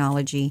the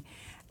technology.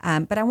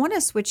 But I want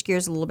to switch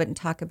gears a little bit and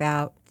talk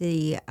about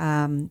the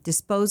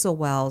disposal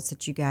wells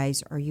that you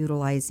guys are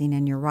utilizing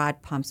in your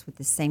rod pumps with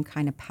the same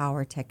kind of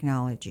power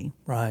technology.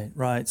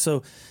 Right.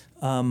 So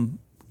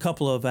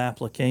couple of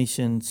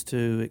applications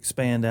to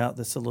expand out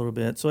this a little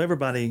bit. So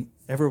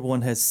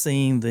everyone has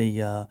seen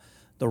the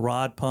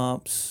rod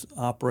pumps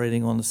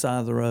operating on the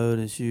side of the road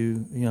as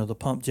you know the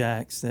pump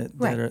jacks that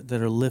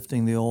are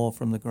lifting the oil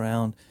from the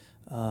ground.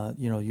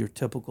 Your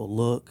typical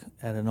look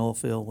at an oil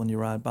field when you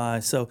ride by.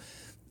 So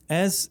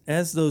as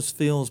those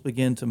fields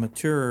begin to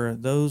mature,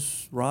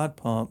 those rod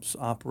pumps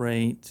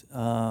operate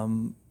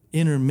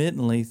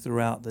intermittently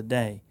throughout the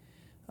day.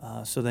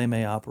 So they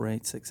may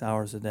operate 6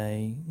 hours a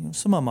day.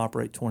 Some of them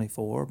operate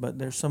 24, but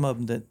there's some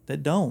of them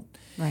that don't.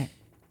 Right.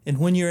 And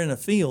when you're in a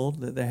field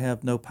that they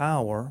have no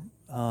power,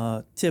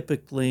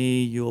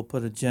 typically you'll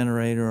put a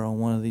generator on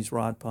one of these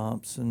rod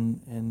pumps,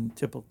 and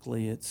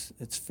typically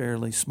it's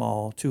fairly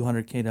small,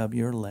 200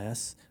 kW or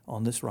less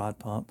on this rod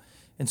pump.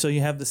 And so you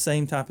have the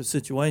same type of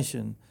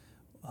situation.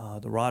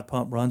 The rod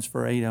pump runs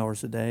for 8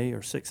 hours a day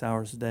or 6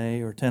 hours a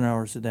day or 10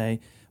 hours a day.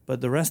 But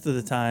the rest of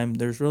the time,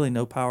 there's really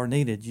no power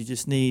needed. You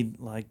just need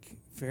the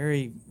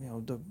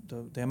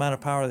amount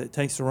of power that it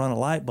takes to run a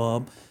light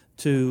bulb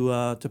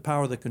to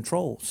power the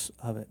controls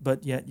of it.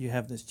 But yet you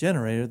have this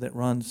generator that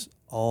runs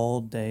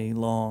all day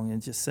long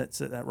and just sits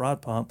at that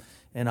rod pump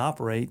and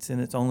operates, and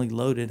it's only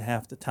loaded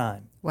half the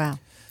time. Wow,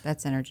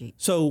 that's energy.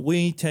 So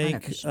we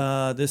take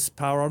this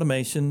power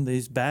automation,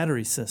 these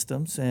battery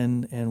systems,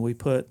 and we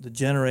put the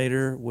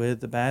generator with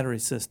the battery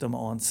system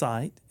on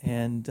site,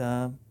 and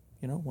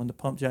when the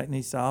pump jack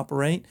needs to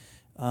operate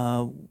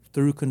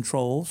through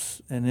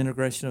controls and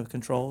integration of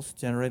controls,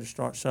 generator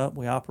starts up,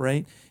 we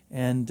operate,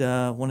 and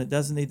when it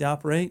doesn't need to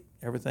operate,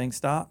 everything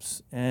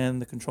stops, and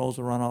the controls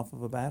will run off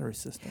of a battery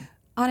system.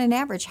 On an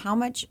average, how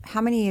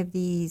many of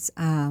these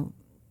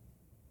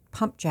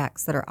pump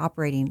jacks that are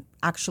operating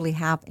actually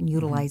have and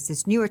utilize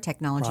this newer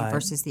technology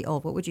versus the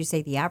old? What would you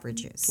say the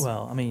average is?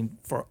 Well, I mean,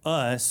 for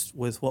us,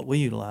 with what we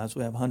utilize,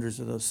 we have hundreds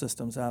of those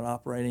systems out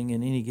operating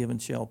in any given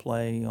shale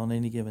play on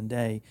any given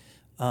day,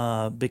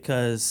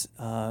 because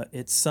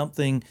it's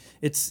something.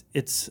 It's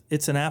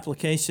an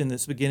application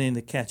that's beginning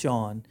to catch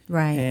on,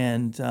 right?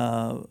 And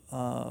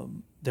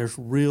there's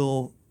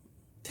real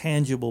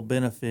tangible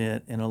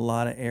benefit in a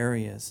lot of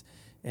areas,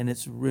 and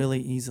it's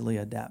really easily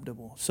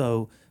adaptable.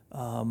 So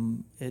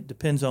it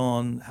depends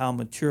on how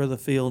mature the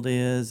field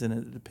is, and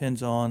it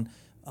depends on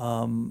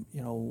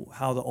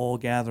how the oil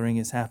gathering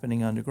is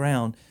happening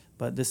underground.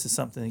 But this is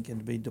something that can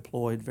be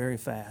deployed very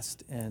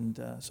fast, and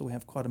so we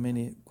have quite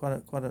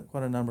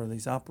a number of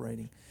these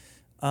operating.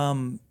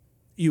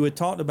 You had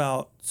talked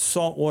about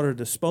saltwater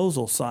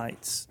disposal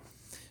sites,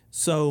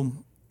 so.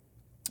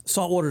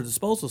 Saltwater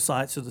disposal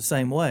sites are the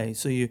same way.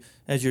 So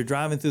as you're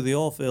driving through the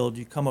oil field,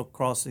 you come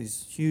across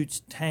these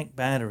huge tank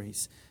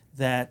batteries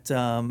that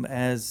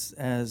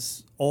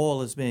as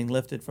oil is being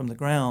lifted from the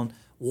ground,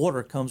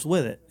 water comes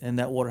with it, and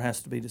that water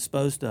has to be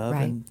disposed of,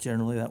 and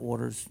generally that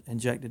water's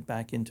injected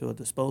back into a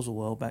disposal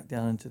well, back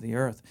down into the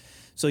earth.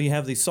 So you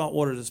have these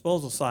saltwater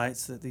disposal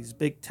sites that these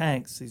big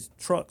tanks, these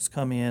trucks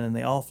come in and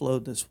they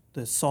offload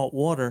this salt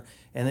water,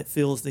 and it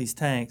fills these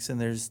tanks,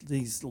 and there's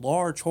these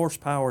large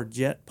horsepower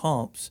jet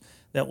pumps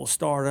that will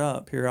start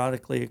up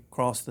periodically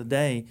across the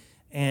day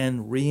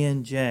and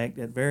re-inject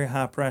at very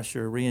high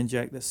pressure,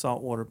 re-inject this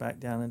salt water back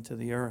down into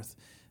the earth.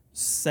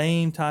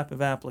 Same type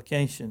of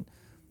application.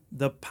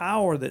 The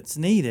power that's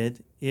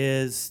needed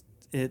is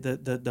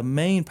the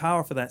main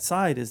power for that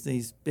site is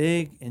these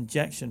big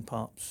injection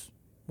pumps.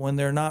 When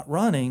they're not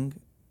running,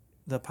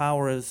 the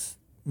power is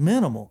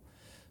minimal.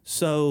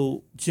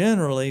 So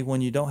generally, when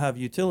you don't have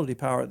utility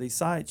power at these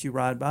sites, you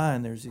ride by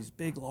and there's these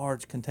big,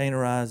 large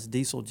containerized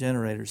diesel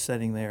generators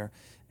sitting there.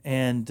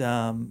 And,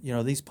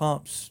 these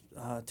pumps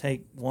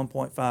take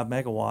 1.5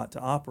 megawatt to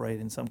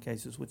operate in some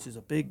cases, which is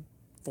a big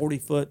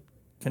 40-foot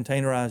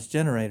containerized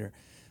generator.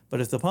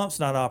 But if the pump's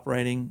not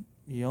operating,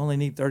 you only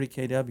need 30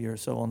 kW or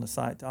so on the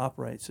site to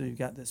operate. So you've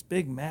got this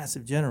big,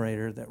 massive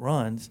generator that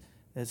runs.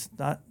 It's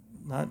not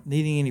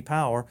needing any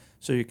power.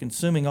 So you're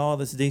consuming all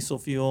this diesel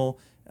fuel.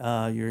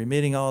 You're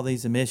emitting all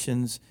these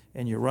emissions,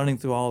 and you're running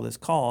through all this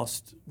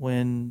cost,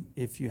 when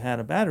if you had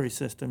a battery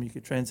system you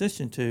could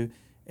transition to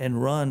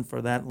and run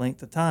for that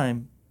length of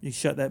time, you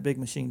shut that big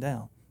machine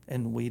down.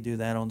 And we do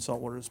that on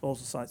saltwater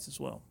disposal sites as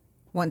well.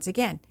 Once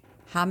again,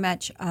 how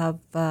much of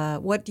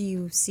what do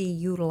you see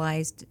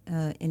utilized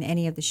in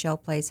any of the shale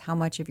plays? How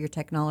much of your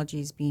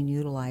technology is being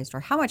utilized, or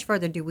how much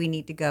further do we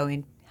need to go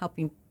in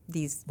helping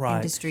these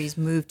industries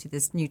move to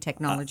this new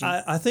technology?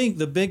 I think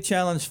the big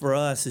challenge for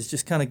us is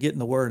just kind of getting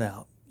the word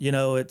out.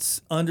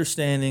 It's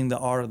understanding the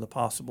art of the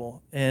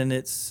possible, and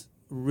it's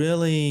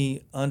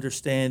really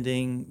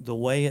understanding the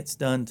way it's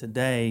done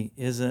today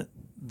isn't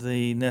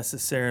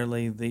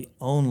necessarily the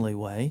only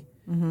way.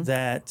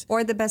 That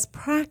or the best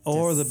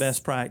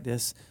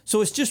practice.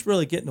 So it's just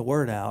really getting the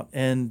word out,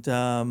 and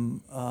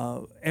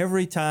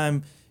every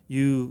time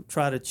you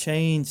try to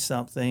change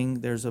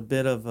something, there's a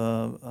bit of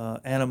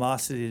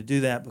animosity to do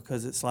that,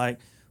 because it's like,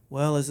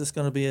 well, is this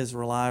going to be as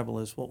reliable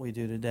as what we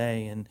do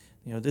today? And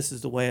this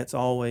is the way it's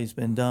always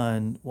been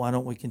done. Why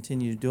don't we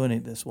continue doing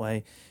it this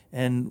way?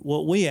 And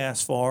what we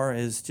ask for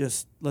is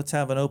just let's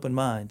have an open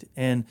mind.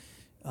 And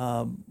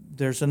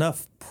there's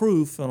enough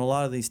proof on a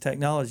lot of these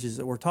technologies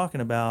that we're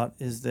talking about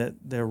is that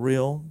they're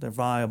real, they're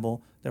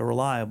viable, they're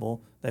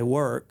reliable, they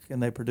work,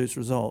 and they produce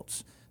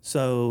results.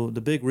 So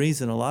the big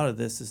reason a lot of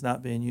this is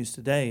not being used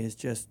today is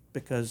just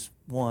because,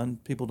 one,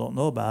 people don't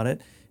know about it,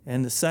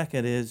 and the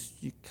second is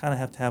you kind of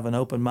have to have an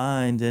open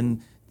mind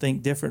and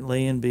think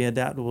differently and be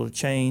adaptable to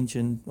change,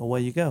 and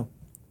away you go.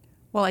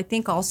 Well, I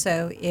think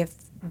also if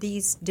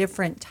these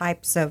different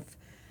types of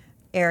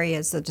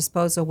areas, the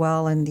disposal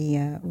well and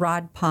the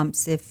rod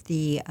pumps, if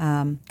the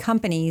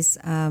companies,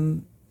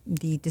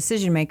 the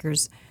decision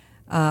makers,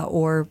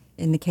 or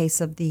in the case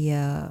of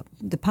the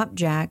pump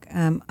jack,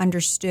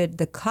 understood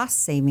the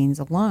cost savings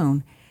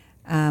alone,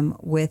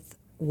 with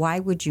why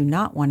would you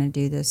not want to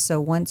do this? So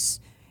once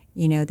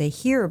they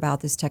hear about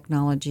this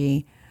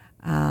technology,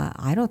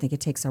 I don't think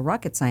it takes a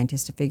rocket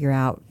scientist to figure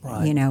out.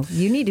 Right.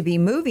 You need to be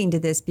moving to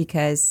this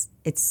because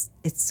it's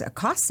a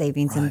cost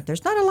savings, right. And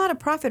there's not a lot of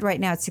profit right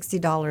now at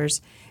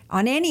 $60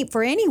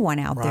 for anyone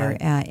out right.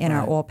 there in our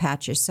right. oil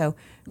patches. So,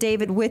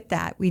 David, with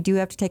that, we do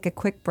have to take a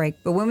quick break.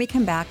 But when we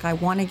come back, I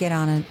want to get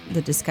on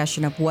the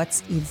discussion of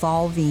what's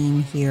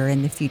evolving here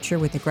in the future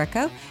with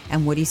Aggreko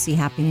and what do you see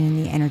happening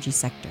in the energy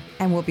sector.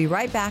 And we'll be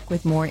right back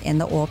with more in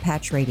the Oil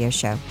Patch Radio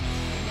Show.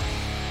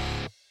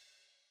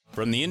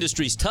 From the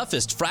industry's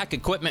toughest frac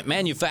equipment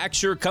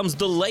manufacturer comes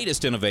the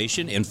latest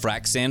innovation in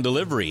frac sand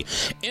delivery.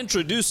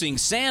 Introducing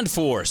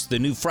SandForce, the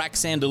new frac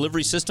sand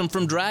delivery system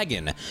from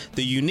Dragon.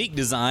 The unique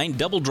design,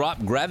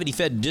 double-drop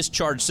gravity-fed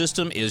discharge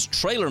system is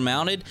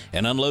trailer-mounted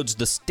and unloads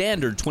the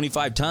standard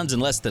 25 tons in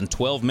less than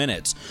 12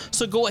 minutes.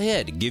 So go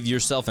ahead, give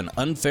yourself an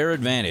unfair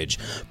advantage.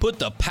 Put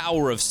the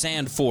power of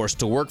SandForce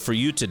to work for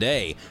you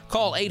today.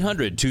 Call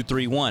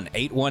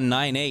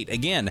 800-231-8198.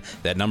 Again,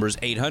 that number's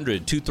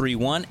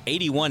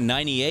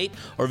 800-231-8198.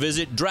 Or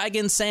visit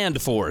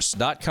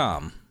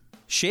dragonsandforce.com.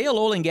 Shale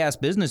Oil and Gas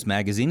Business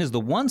Magazine is the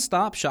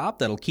one-stop shop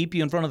that'll keep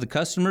you in front of the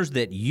customers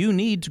that you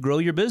need to grow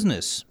your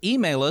business.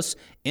 Email us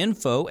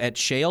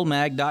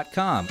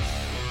info@shalemag.com.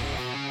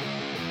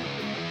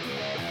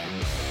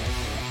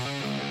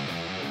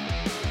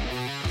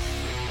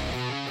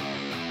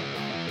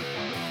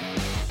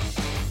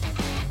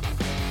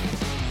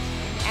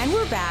 And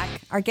we're back.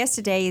 Our guest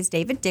today is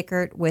David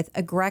Dickert with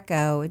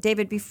Aggreko.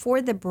 David,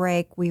 before the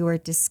break, we were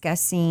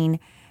discussing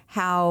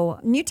how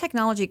new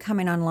technology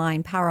coming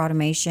online, power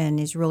automation,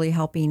 is really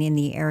helping in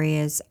the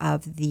areas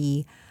of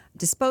the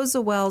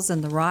disposal wells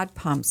and the rod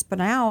pumps. But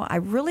now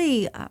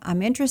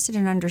I'm interested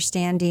in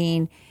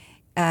understanding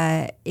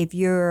can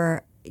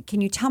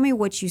you tell me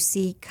what you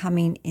see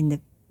coming in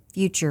the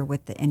future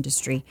with the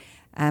industry?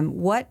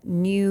 What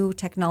new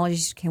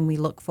technologies can we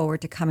look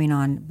forward to coming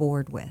on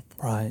board with?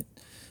 Right.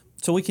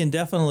 So we can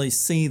definitely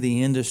see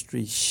the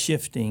industry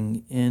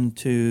shifting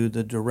into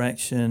the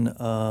direction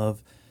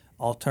of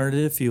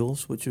alternative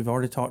fuels, which we've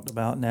already talked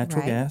about,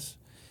 natural right. gas,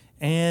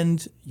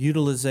 and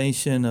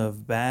utilization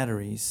of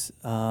batteries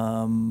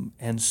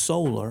and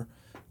solar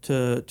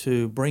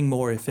to bring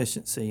more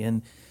efficiency.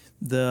 And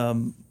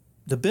the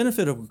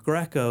benefit of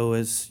Aggreko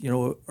is,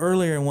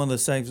 earlier in one of the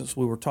segments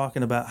we were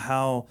talking about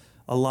how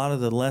a lot of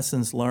the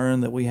lessons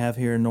learned that we have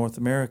here in North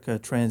America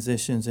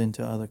transitions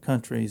into other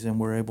countries, and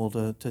we're able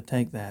to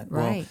take that.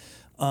 Right.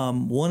 Well,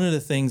 one of the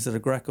things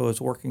that Aggreko is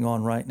working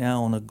on right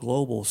now on a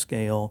global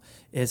scale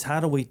is how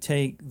do we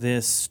take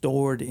this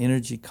stored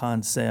energy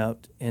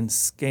concept and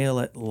scale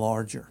it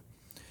larger.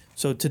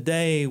 So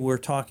today we're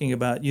talking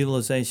about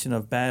utilization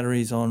of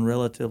batteries on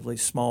relatively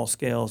small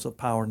scales of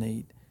power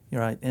need.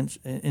 Right,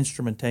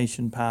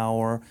 instrumentation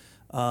power,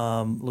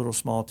 little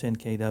small 10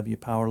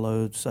 kW power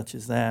loads such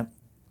as that.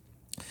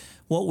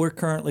 What we're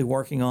currently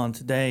working on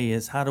today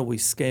is how do we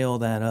scale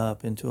that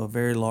up into a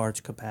very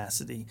large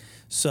capacity.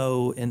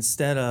 So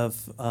instead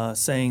of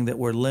saying that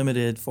we're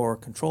limited for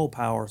control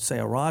power, say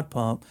a rod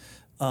pump,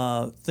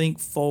 think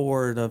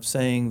forward of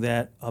saying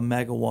that a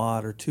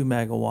megawatt or 2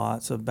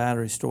 megawatts of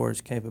battery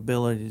storage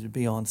capability to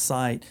be on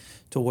site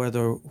to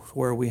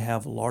where we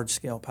have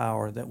large-scale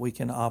power that we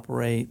can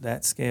operate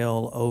that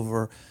scale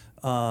over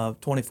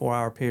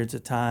 24-hour periods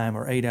of time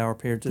or 8-hour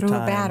periods of time.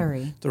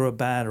 Through a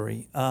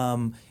battery.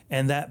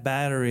 And that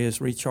battery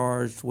is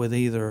recharged with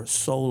either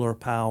solar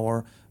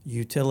power,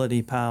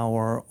 utility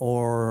power,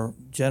 or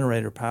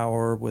generator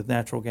power with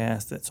natural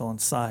gas that's on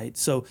site.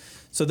 So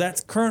that's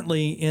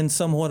currently in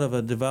somewhat of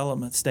a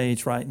development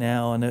stage right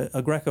now. And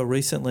Aggreko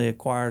recently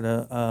acquired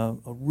a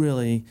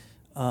really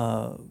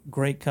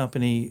great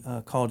company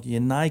called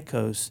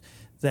Unicos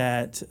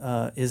that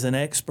is an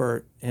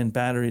expert in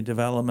battery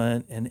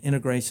development and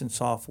integration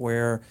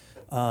software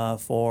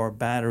for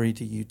battery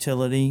to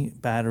utility,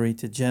 battery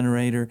to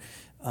generator.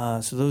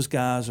 So those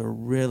guys are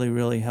really,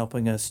 really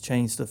helping us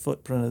change the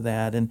footprint of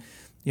that. And,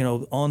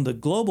 on the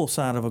global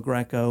side of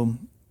Aggreko,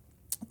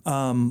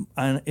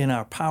 in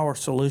our Power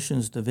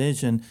Solutions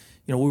division,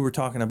 we were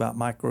talking about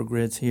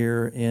microgrids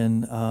here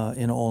in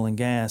oil and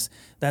gas.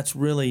 That's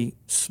really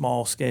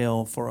small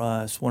scale for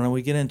us. When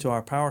we get into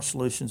our Power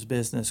Solutions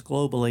business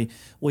globally,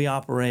 we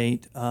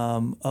operate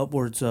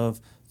upwards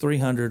of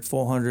 300,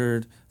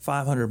 400,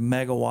 500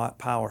 megawatt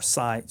power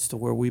sites to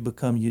where we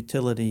become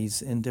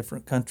utilities in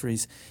different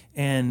countries.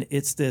 And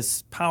it's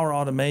this power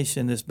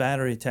automation, this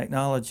battery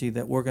technology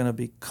that we're going to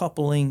be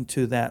coupling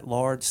to that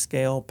large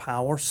scale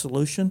power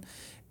solution.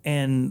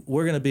 And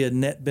we're going to be a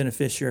net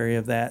beneficiary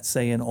of that,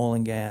 say, in oil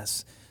and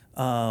gas.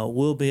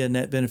 We'll be a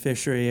net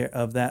beneficiary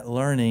of that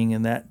learning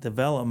and that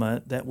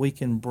development, that we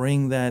can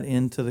bring that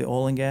into the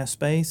oil and gas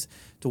space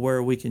to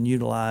where we can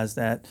utilize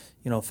that,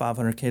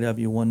 500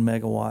 kW, 1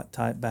 megawatt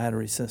type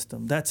battery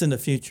system. That's in the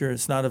future.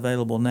 It's not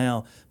available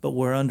now, but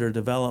we're under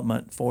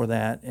development for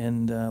that,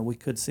 and we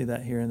could see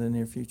that here in the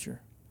near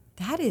future.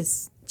 That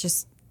is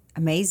just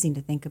amazing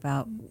to think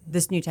about,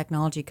 this new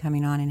technology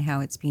coming on and how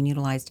it's being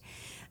utilized.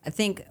 I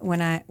think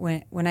when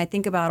I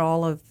think about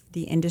all of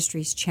the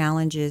industry's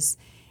challenges,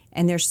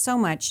 and there's so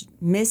much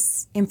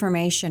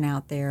misinformation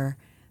out there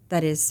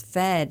that is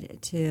fed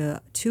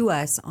to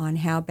us on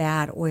how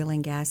bad oil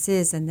and gas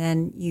is, and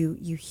then you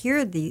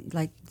hear the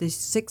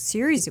 6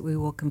 series that we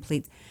will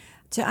complete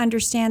to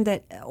understand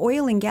that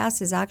oil and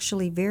gas is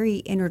actually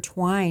very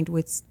intertwined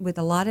with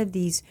a lot of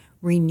these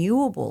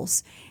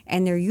renewables,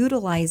 and they're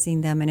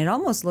utilizing them, and it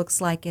almost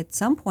looks like at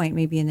some point,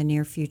 maybe in the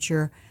near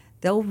future,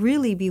 they'll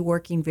really be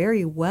working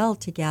very well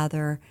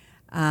together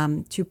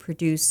to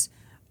produce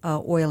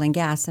oil and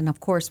gas. And of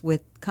course,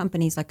 with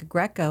companies like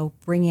Aggreko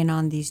bringing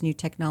on these new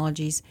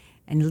technologies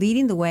and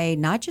leading the way,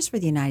 not just for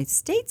the United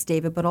States,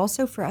 David, but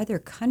also for other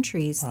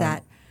countries.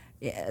 That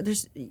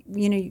there's,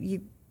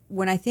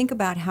 when I think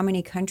about how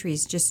many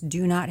countries just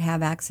do not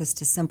have access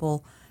to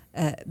simple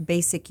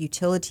basic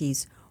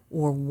utilities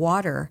or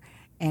water,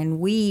 and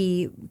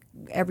we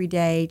every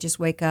day just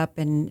wake up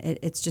and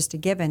it's just a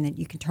given that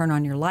you can turn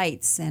on your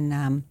lights,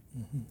 and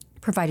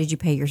provided you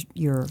pay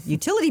your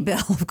utility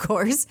bill, of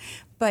course.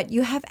 But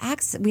you have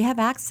access. We have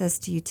access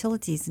to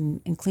utilities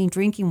and clean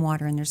drinking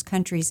water, and there's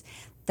countries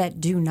that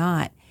do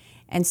not.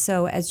 And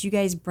so, as you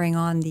guys bring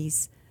on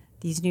these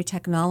new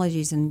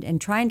technologies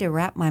and trying to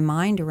wrap my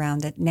mind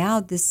around that,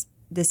 now this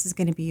is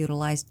going to be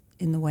utilized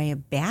in the way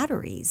of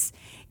batteries.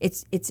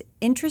 It's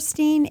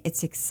interesting.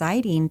 It's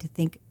exciting to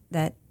think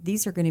that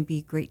these are going to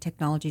be great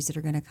technologies that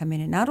are going to come in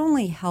and not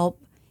only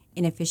help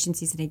in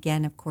efficiencies and,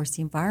 again, of course,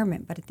 the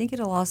environment, but I think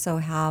it'll also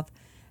have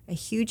a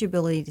huge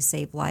ability to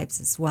save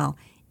lives as well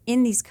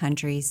in these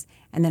countries.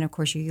 And then, of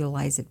course, you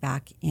utilize it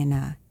back in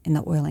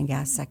the oil and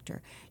gas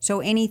sector. So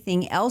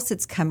anything else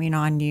that's coming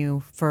on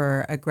new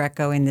for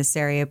Aggreko in this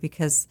area?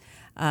 Because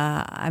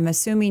I'm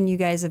assuming you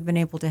guys have been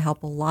able to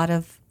help a lot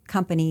of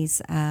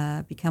companies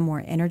become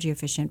more energy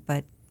efficient,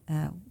 but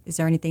is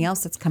there anything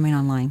else that's coming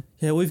online?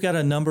 Yeah, we've got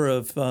a number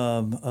of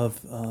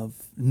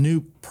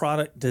new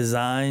product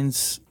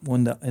designs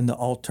in the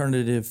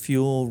alternative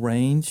fuel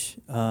range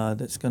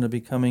that's going to be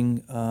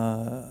coming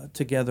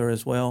together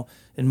as well,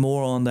 and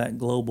more on that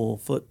global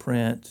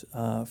footprint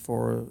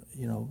for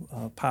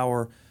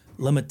power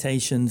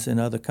limitations in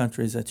other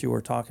countries that you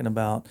were talking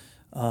about.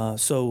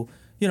 So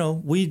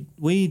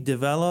we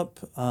develop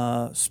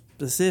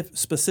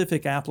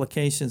specific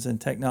applications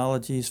and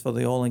technologies for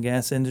the oil and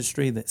gas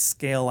industry that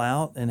scale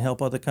out and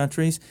help other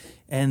countries.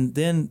 And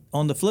then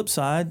on the flip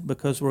side,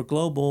 because we're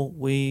global,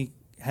 we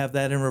have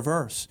that in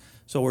reverse.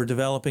 So we're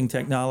developing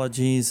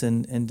technologies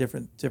and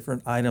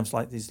different items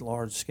like these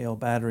large-scale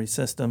battery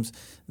systems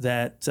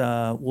that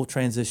will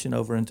transition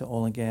over into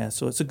oil and gas.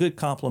 So it's a good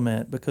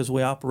complement because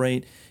we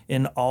operate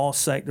in all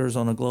sectors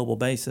on a global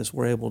basis.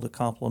 We're able to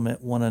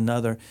complement one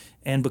another.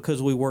 And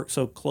because we work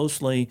so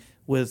closely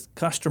with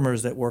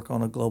customers that work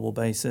on a global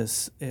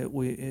basis,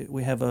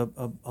 we have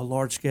a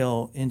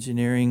large-scale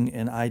engineering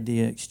and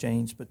idea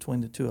exchange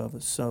between the two of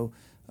us. So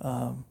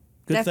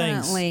good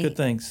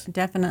things.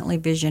 Definitely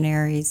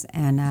visionaries.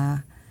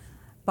 And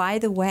by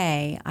the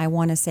way, I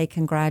want to say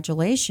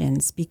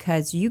congratulations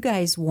because you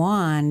guys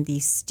won the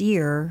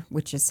STEER,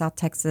 which is South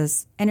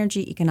Texas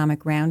Energy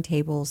Economic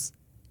Roundtable's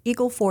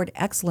Eagle Ford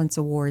Excellence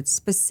Awards,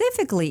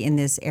 specifically in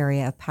this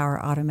area of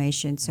power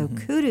automation. So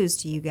kudos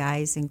to you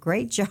guys and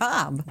great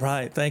job.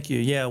 Right. Thank you.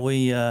 Yeah,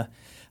 we.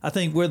 I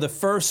think we're the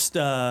first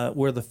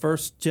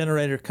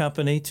generator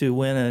company to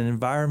win an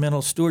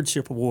environmental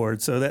stewardship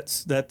award. So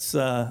that's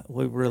we're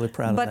really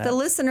proud of that. But the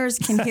listeners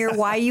can hear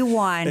why you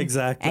won.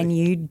 Exactly. And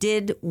you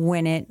did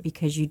win it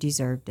because you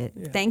deserved it.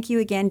 Yeah. Thank you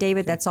again,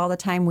 David. That's all the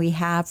time we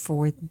have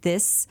for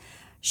this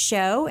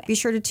show. Be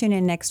sure to tune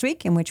in next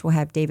week, in which we'll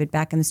have David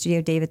back in the studio.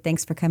 David,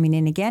 thanks for coming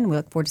in again. We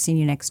look forward to seeing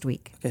you next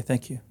week. Okay,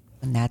 thank you.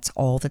 And that's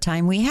all the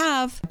time we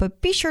have. But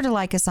be sure to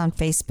like us on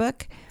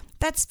Facebook.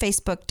 That's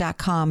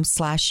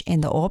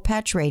facebook.com/In the Oil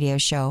Patch Radio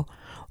Show,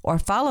 or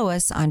follow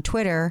us on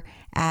Twitter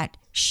at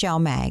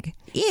ShellMag.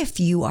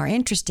 If you are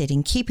interested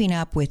in keeping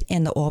up with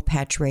In the Oil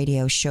Patch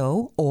Radio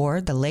Show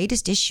or the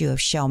latest issue of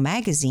Shell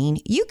Magazine,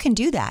 you can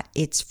do that.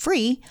 It's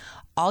free.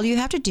 All you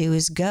have to do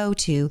is go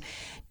to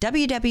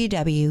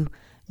www.shellmag.com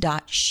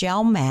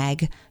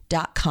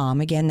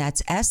shalelemag.com. Again,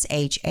 that's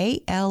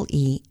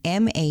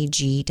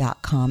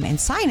SHALEMAG.com, and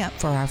sign up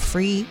for our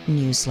free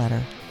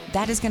newsletter.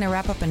 That is going to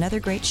wrap up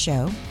another great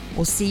show.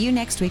 We'll see you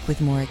next week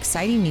with more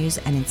exciting news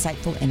and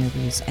insightful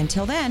interviews.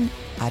 Until then,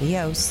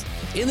 adios.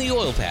 In the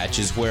Oil Patch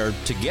is where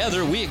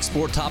together we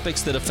explore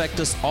topics that affect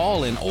us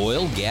all in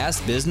oil, gas,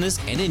 business,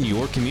 and in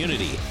your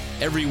community.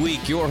 Every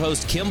week, your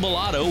host Kim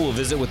Bellotto will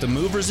visit with the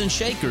movers and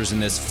shakers in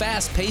this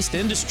fast-paced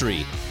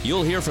industry.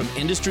 You'll hear from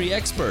industry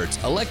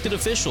experts, elected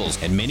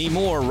officials, and many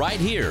more right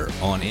here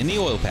on In the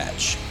Oil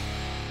Patch.